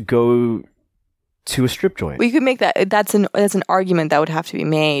be to go to a strip joint. We could make that. That's an argument that would have to be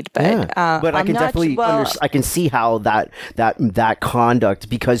made, but but I can definitely I can see how that conduct,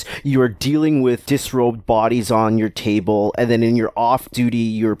 because you are dealing with disrobed bodies on your table, and then in your off duty,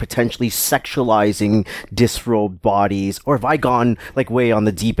 you're potentially sexualizing disrobed bodies. Or have I gone like way on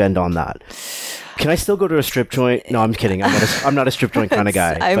the deep end on that? Can I still go to a strip joint? No, I'm kidding. I'm not a strip joint kind of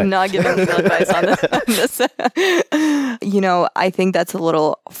guy. I'm not giving legal advice on this. I think that's a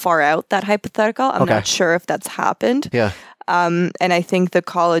little far out, that hypothetical. I'm not sure if that's happened. Yeah. And I think the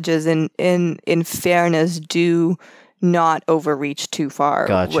colleges, in fairness, do not overreach too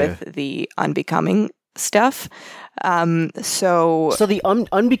far with the unbecoming stuff. So the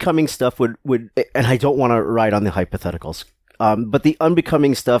unbecoming stuff would, and I don't want to ride on the hypotheticals, but the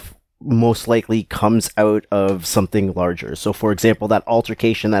unbecoming stuff most likely comes out of something larger. So, for example, that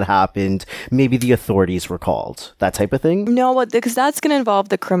altercation that happened, maybe the authorities were called, that type of thing? No, because that's going to involve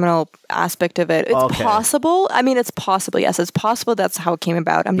the criminal aspect of it. It's possible. I mean, it's possible. Yes, it's possible that's how it came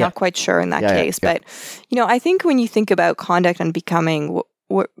about. I'm not quite sure in that case. But, I think when you think about conduct unbecoming,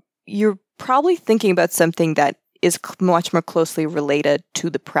 you're probably thinking about something that is much more closely related to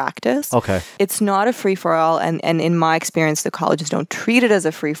the practice. Okay. It's not a free-for-all, and in my experience, the colleges don't treat it as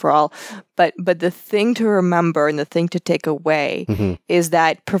a free-for-all. But the thing to remember and the thing to take away is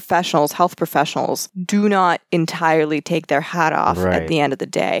that professionals, health professionals, do not entirely take their hat off at the end of the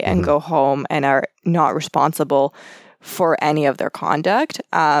day and go home and are not responsible for any of their conduct.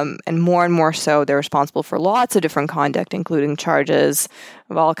 And more so, they're responsible for lots of different conduct, including charges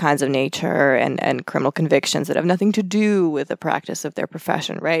of all kinds of nature and criminal convictions that have nothing to do with the practice of their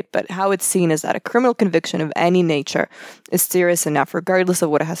profession, right? But how it's seen is that a criminal conviction of any nature is serious enough, regardless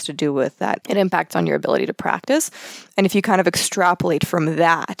of what it has to do with, that it impacts on your ability to practice. And if you kind of extrapolate from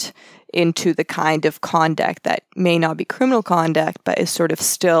that into the kind of conduct that may not be criminal conduct, but is sort of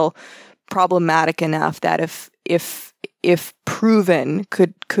still problematic enough that if proven,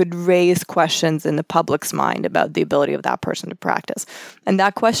 could raise questions in the public's mind about the ability of that person to practice. And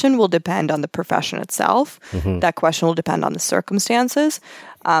that question will depend on the profession itself. That question will depend on the circumstances.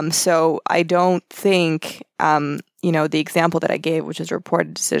 So I don't think, the example that I gave, which is a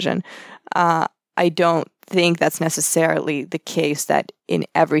reported decision, I don't think that's necessarily the case that in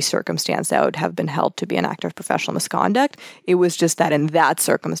every circumstance that would have been held to be an act of professional misconduct. It was just that in that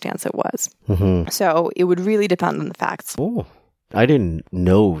circumstance it was. So it would really depend on the facts. Oh, I didn't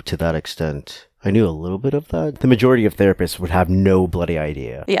know to that extent. I knew a little bit of that. The majority of therapists would have no bloody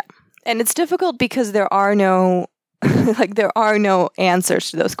idea. Yeah. And it's difficult because there are no there are no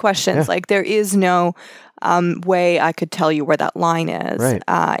answers to those questions. Yeah. There is no way I could tell you where that line is.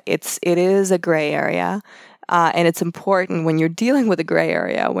 Right. It is a gray area. And it's important when you're dealing with a gray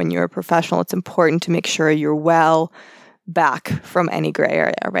area, when you're a professional, it's important to make sure you're well back from any gray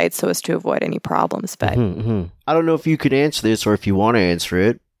area, right? So as to avoid any problems. But I don't know if you could answer this or if you want to answer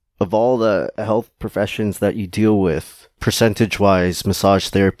it. Of all the health professions that you deal with, percentage-wise, massage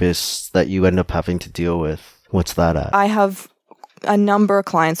therapists that you end up having to deal with, what's that at? I have a number of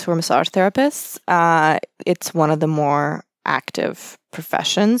clients who are massage therapists. It's one of the more active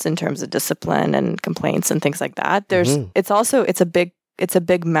professions in terms of discipline and complaints and things like that. It's a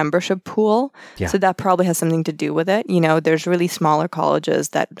big membership pool. Yeah. So that probably has something to do with it. There's really smaller colleges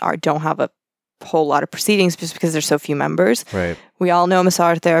that don't have a whole lot of proceedings just because there's so few members. Right. We all know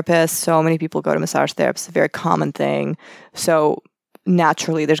massage therapists. So many people go to massage therapists. It's a very common thing. So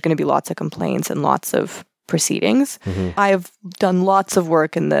naturally, there's going to be lots of complaints and lots of proceedings. I have done lots of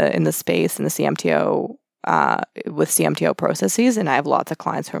work in the space in the CMTO with CMTO processes, and I have lots of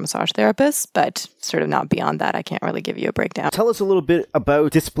clients who are massage therapists, but sort of not beyond that. I can't really give you a breakdown. Tell us a little bit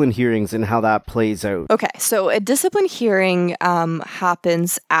about discipline hearings and how that plays out. Okay, so a discipline hearing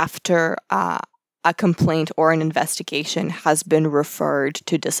happens after a complaint or an investigation has been referred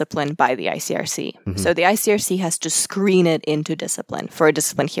to discipline by the ICRC. So the ICRC has to screen it into discipline for a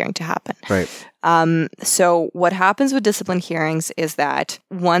discipline hearing to happen. Right. So what happens with discipline hearings is that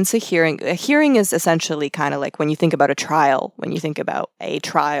once a hearing is essentially kind of like when you think about a trial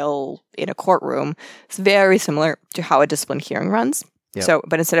in a courtroom, it's very similar to how a discipline hearing runs. Yep. So,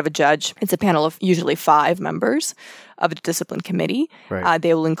 but instead of a judge, it's a panel of usually 5 members of a discipline committee. Right.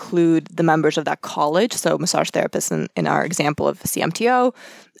 They will include the members of that college, so massage therapists in our example of CMTO,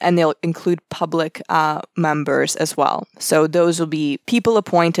 and they'll include public members as well. So those will be people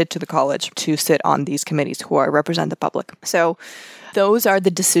appointed to the college to sit on these committees who represent the public. So those are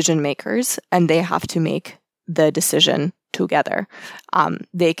the decision makers, and they have to make the decision together.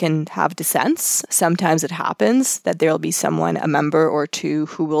 They can have dissents. Sometimes it happens that there'll be a member or two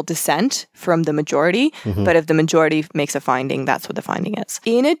who will dissent from the majority. But if the majority makes a finding, that's what the finding is.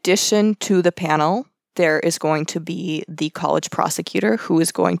 In addition to the panel, there is going to be the college prosecutor who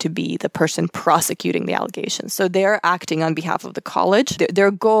is going to be the person prosecuting the allegations. So they're acting on behalf of the college.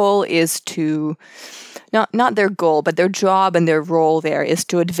 Their goal is to, not their goal, but their job and their role there is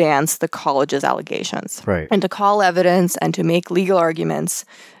to advance the college's allegations. Right. And to call evidence and to make legal arguments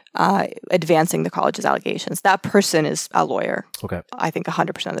advancing the college's allegations. That person is a lawyer. Okay. I think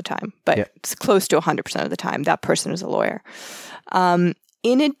 100% of the time, but Yeah. it's close to 100% of the time, that person is a lawyer.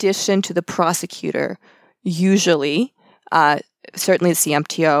 In addition to the prosecutor, usually, certainly the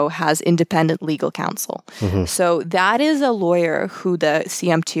CMTO has independent legal counsel. So that is a lawyer who the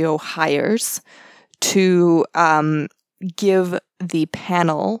CMTO hires to give the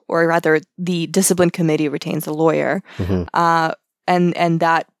panel, or rather the discipline committee retains a lawyer, and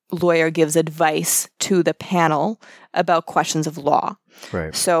that lawyer gives advice to the panel about questions of law.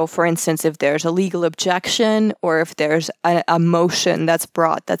 Right. So, for instance, if there's a legal objection or if there's a motion that's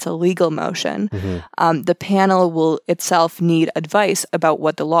brought that's a legal motion, the panel will itself need advice about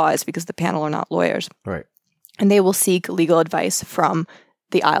what the law is because the panel are not lawyers. Right. And they will seek legal advice from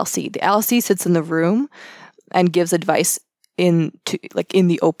the ILC. The ILC sits in the room and gives advice in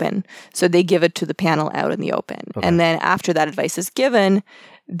the open. So they give it to the panel out in the open. Okay. And then after that advice is given,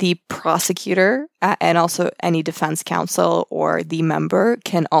 the prosecutor and also any defense counsel or the member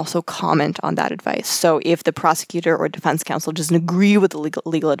can also comment on that advice. So if the prosecutor or defense counsel doesn't agree with the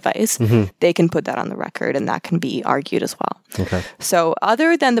legal advice, they can put that on the record and that can be argued as well. Okay. So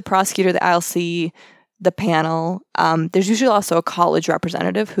other than the prosecutor, the ILC, the panel, there's usually also a college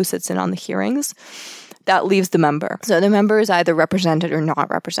representative who sits in on the hearings. That leaves the member. So the member is either represented or not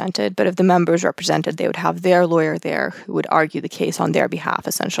represented. But if the member is represented, they would have their lawyer there who would argue the case on their behalf,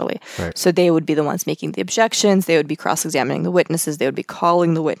 essentially. Right. So they would be the ones making the objections. They would be cross-examining the witnesses. They would be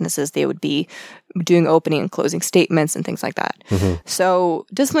calling the witnesses. They would be doing opening and closing statements and things like that. So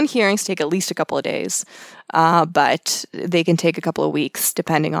discipline hearings take at least a couple of days, but they can take a couple of weeks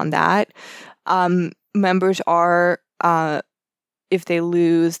depending on that. Members are... if they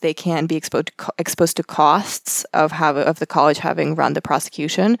lose, they can be exposed to costs of the college having run the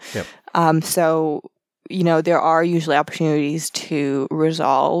prosecution. Yep. So, there are usually opportunities to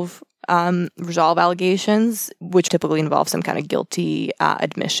resolve allegations, which typically involve some kind of guilty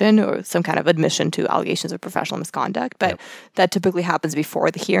admission or some kind of admission to allegations of professional misconduct. But that typically happens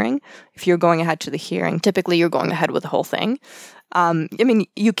before the hearing. If you're going ahead to the hearing, typically you're going ahead with the whole thing.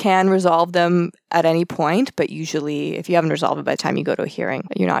 You can resolve them at any point, but usually if you haven't resolved it by the time you go to a hearing,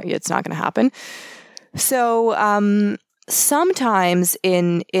 it's not going to happen. So, sometimes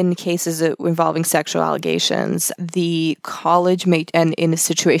in cases involving sexual allegations, the college and in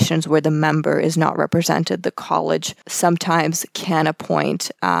situations where the member is not represented, the college sometimes can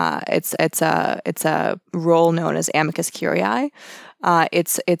appoint, it's a role known as amicus curiae.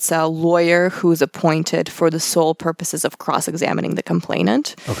 It's a lawyer who's appointed for the sole purposes of cross-examining the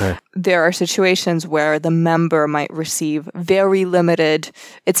complainant. Okay. There are situations where the member might receive very limited,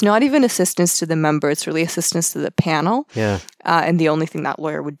 it's not even assistance to the member, it's really assistance to the panel. Yeah. And the only thing that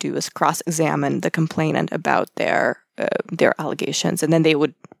lawyer would do is cross-examine the complainant about their allegations. And then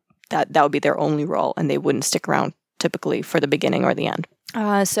that would be their only role, and they wouldn't stick around typically for the beginning or the end.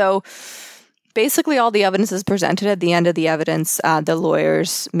 So basically, all the evidence is presented. At the end of the evidence, the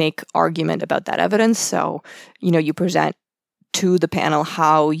lawyers make argument about that evidence. So, you present to the panel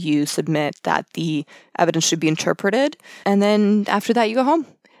how you submit that the evidence should be interpreted. And then after that, you go home.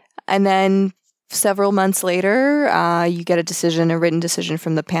 And then several months later, you get a written decision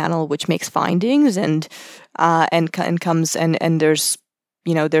from the panel, which makes findings and comes and there's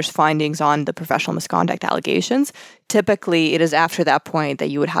findings on the professional misconduct allegations. Typically, it is after that point that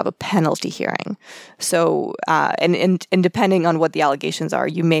you would have a penalty hearing. So, and depending on what the allegations are,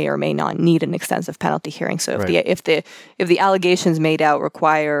 you may or may not need an extensive penalty hearing. So, if the allegations made out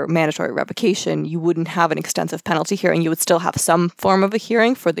require mandatory revocation, you wouldn't have an extensive penalty hearing. You would still have some form of a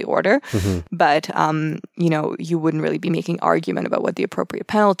hearing for the order, but you wouldn't really be making argument about what the appropriate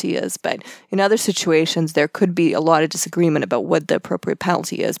penalty is. But in other situations, there could be a lot of disagreement about what the appropriate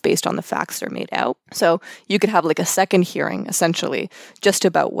penalty is based on the facts that are made out. So you could have like a second hearing, essentially, just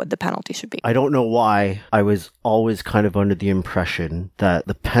about what the penalty should be. I don't know why I was always kind of under the impression that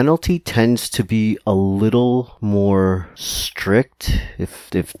the penalty tends to be a little more strict, if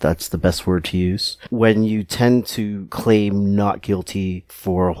that's the best word to use, when you tend to claim not guilty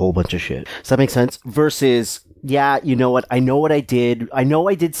for a whole bunch of shit. Does that make sense? Versus, yeah, you know what? I know what I did. I know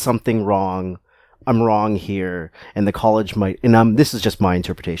I did something wrong. I'm wrong here, and the college might, and this is just my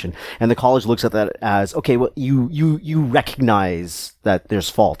interpretation, and the college looks at that as, okay, well, you recognize that there's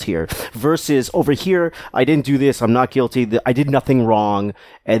fault here, versus over here, I didn't do this, I'm not guilty, I did nothing wrong,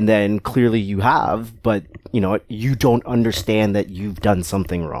 and then clearly you have, but, you don't understand that you've done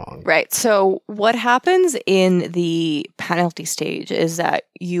something wrong. Right. So what happens in the penalty stage is that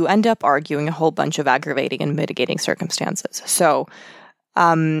you end up arguing a whole bunch of aggravating and mitigating circumstances. So,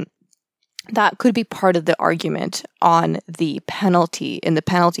 that could be part of the argument on the penalty, in the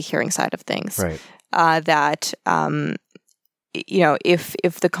penalty hearing side of things. Right. That,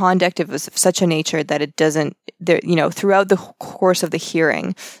 if the conduct is of such a nature that it doesn't, throughout the course of the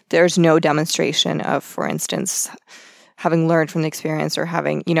hearing, there's no demonstration of, for instance, having learned from the experience or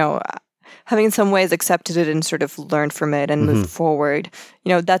having in some ways accepted it and sort of learned from it and moved forward,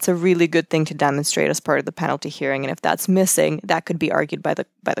 that's a really good thing to demonstrate as part of the penalty hearing. And if that's missing, that could be argued by the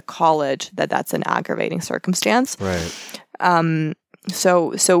college that that's an aggravating circumstance. Right.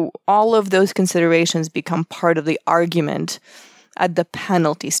 So all of those considerations become part of the argument at the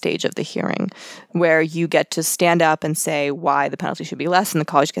penalty stage of the hearing, where you get to stand up and say why the penalty should be less, and the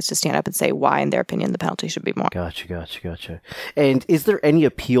college gets to stand up and say why, in their opinion, the penalty should be more. Gotcha. And is there any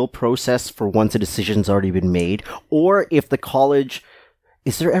appeal process for once a decision's already been made? Or if the college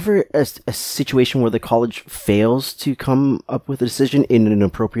Is there ever a situation where the college fails to come up with a decision in an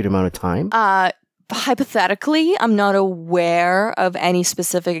appropriate amount of time? Hypothetically, I'm not aware of any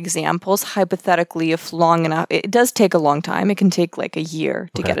specific examples. Hypothetically, if long enough, it does take a long time. It can take like a year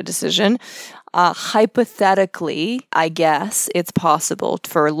to get a decision. Hypothetically, I guess it's possible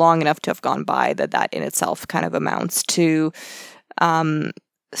for long enough to have gone by that in itself kind of amounts to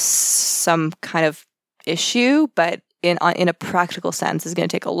some kind of issue, but in a practical sense, it's going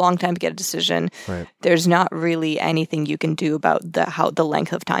to take a long time to get a decision. Right. There's not really anything you can do about the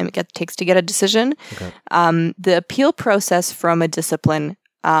length of time it takes to get a decision. Okay. The appeal process from a discipline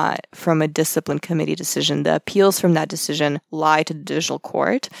committee decision, the appeals from that decision lie to the divisional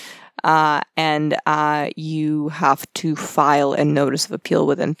court. And you have to file a notice of appeal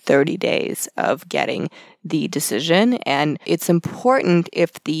within 30 days of getting the decision. And it's important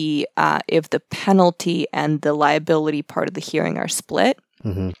if the penalty and the liability part of the hearing are split,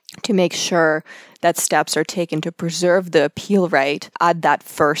 to make sure that steps are taken to preserve the appeal right at that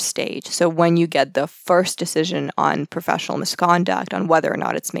first stage. So when you get the first decision on professional misconduct, on whether or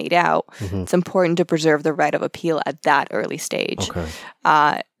not it's made out, it's important to preserve the right of appeal at that early stage. Okay.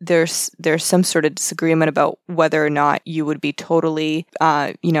 There's some sort of disagreement about whether or not you would be totally,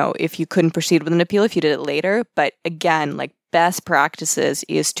 if you couldn't proceed with an appeal if you did it later. But again, like, best practices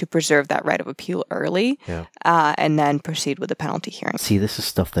is to preserve that right of appeal early, and then proceed with the penalty hearing. See, this is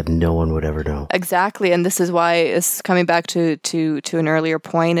stuff that no one would ever know. Exactly, and this is why it's coming back to an earlier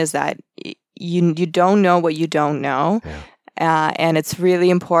point, is that you don't know what you don't know, and it's really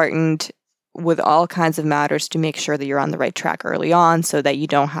important with all kinds of matters to make sure that you're on the right track early on, so that you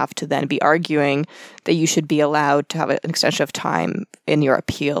don't have to then be arguing that you should be allowed to have an extension of time in your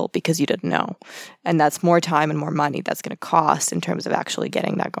appeal because you didn't know. And that's more time and more money that's going to cost in terms of actually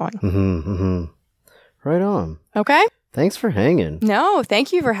getting that going. Right on. Okay. Thanks for hanging. No,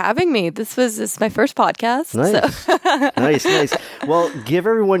 thank you for having me. This is my first podcast. Nice. So. Nice. Well, give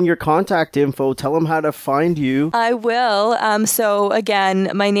everyone your contact info. Tell them how to find you. I will. So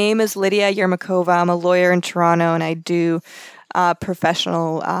again, my name is Lydia Yermakova. I'm a lawyer in Toronto, and I do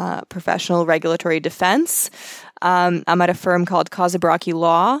professional regulatory defense. I'm at a firm called Kozabrocki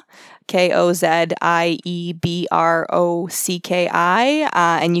Law, KOZIEBROCKI,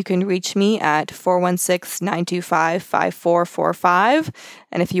 and you can reach me at 416-925-5445.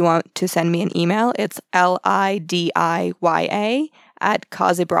 And if you want to send me an email, it's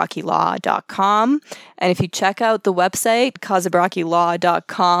lidiya@kozabrockilaw.com. And if you check out the website,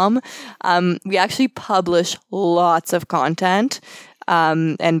 kozabrockilaw.com, we actually publish lots of content.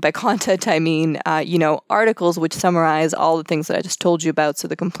 And by content, I mean, articles which summarize all the things that I just told you about. So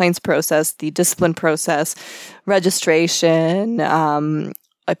the complaints process, the discipline process, registration,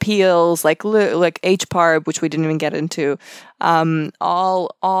 appeals, like HPARB, which we didn't even get into,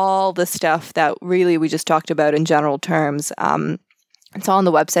 all the stuff that really we just talked about in general terms. It's all on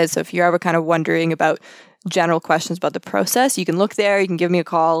the website. So if you're ever kind of wondering about general questions about the process, you can look there. You can give me a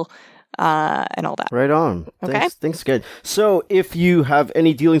call. And all that. Right on. Okay. Thanks again. So if you have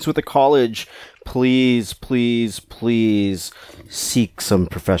any dealings with the college, please seek some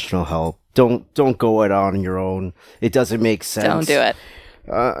professional help. Don't go it on your own. It doesn't make sense. Don't do it.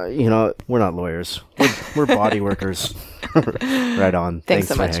 We're not lawyers. We're body workers. Right on. Thanks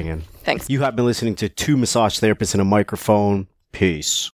so for much. hanging. Thanks. You have been listening to Two Massage Therapists and a Microphone. Peace.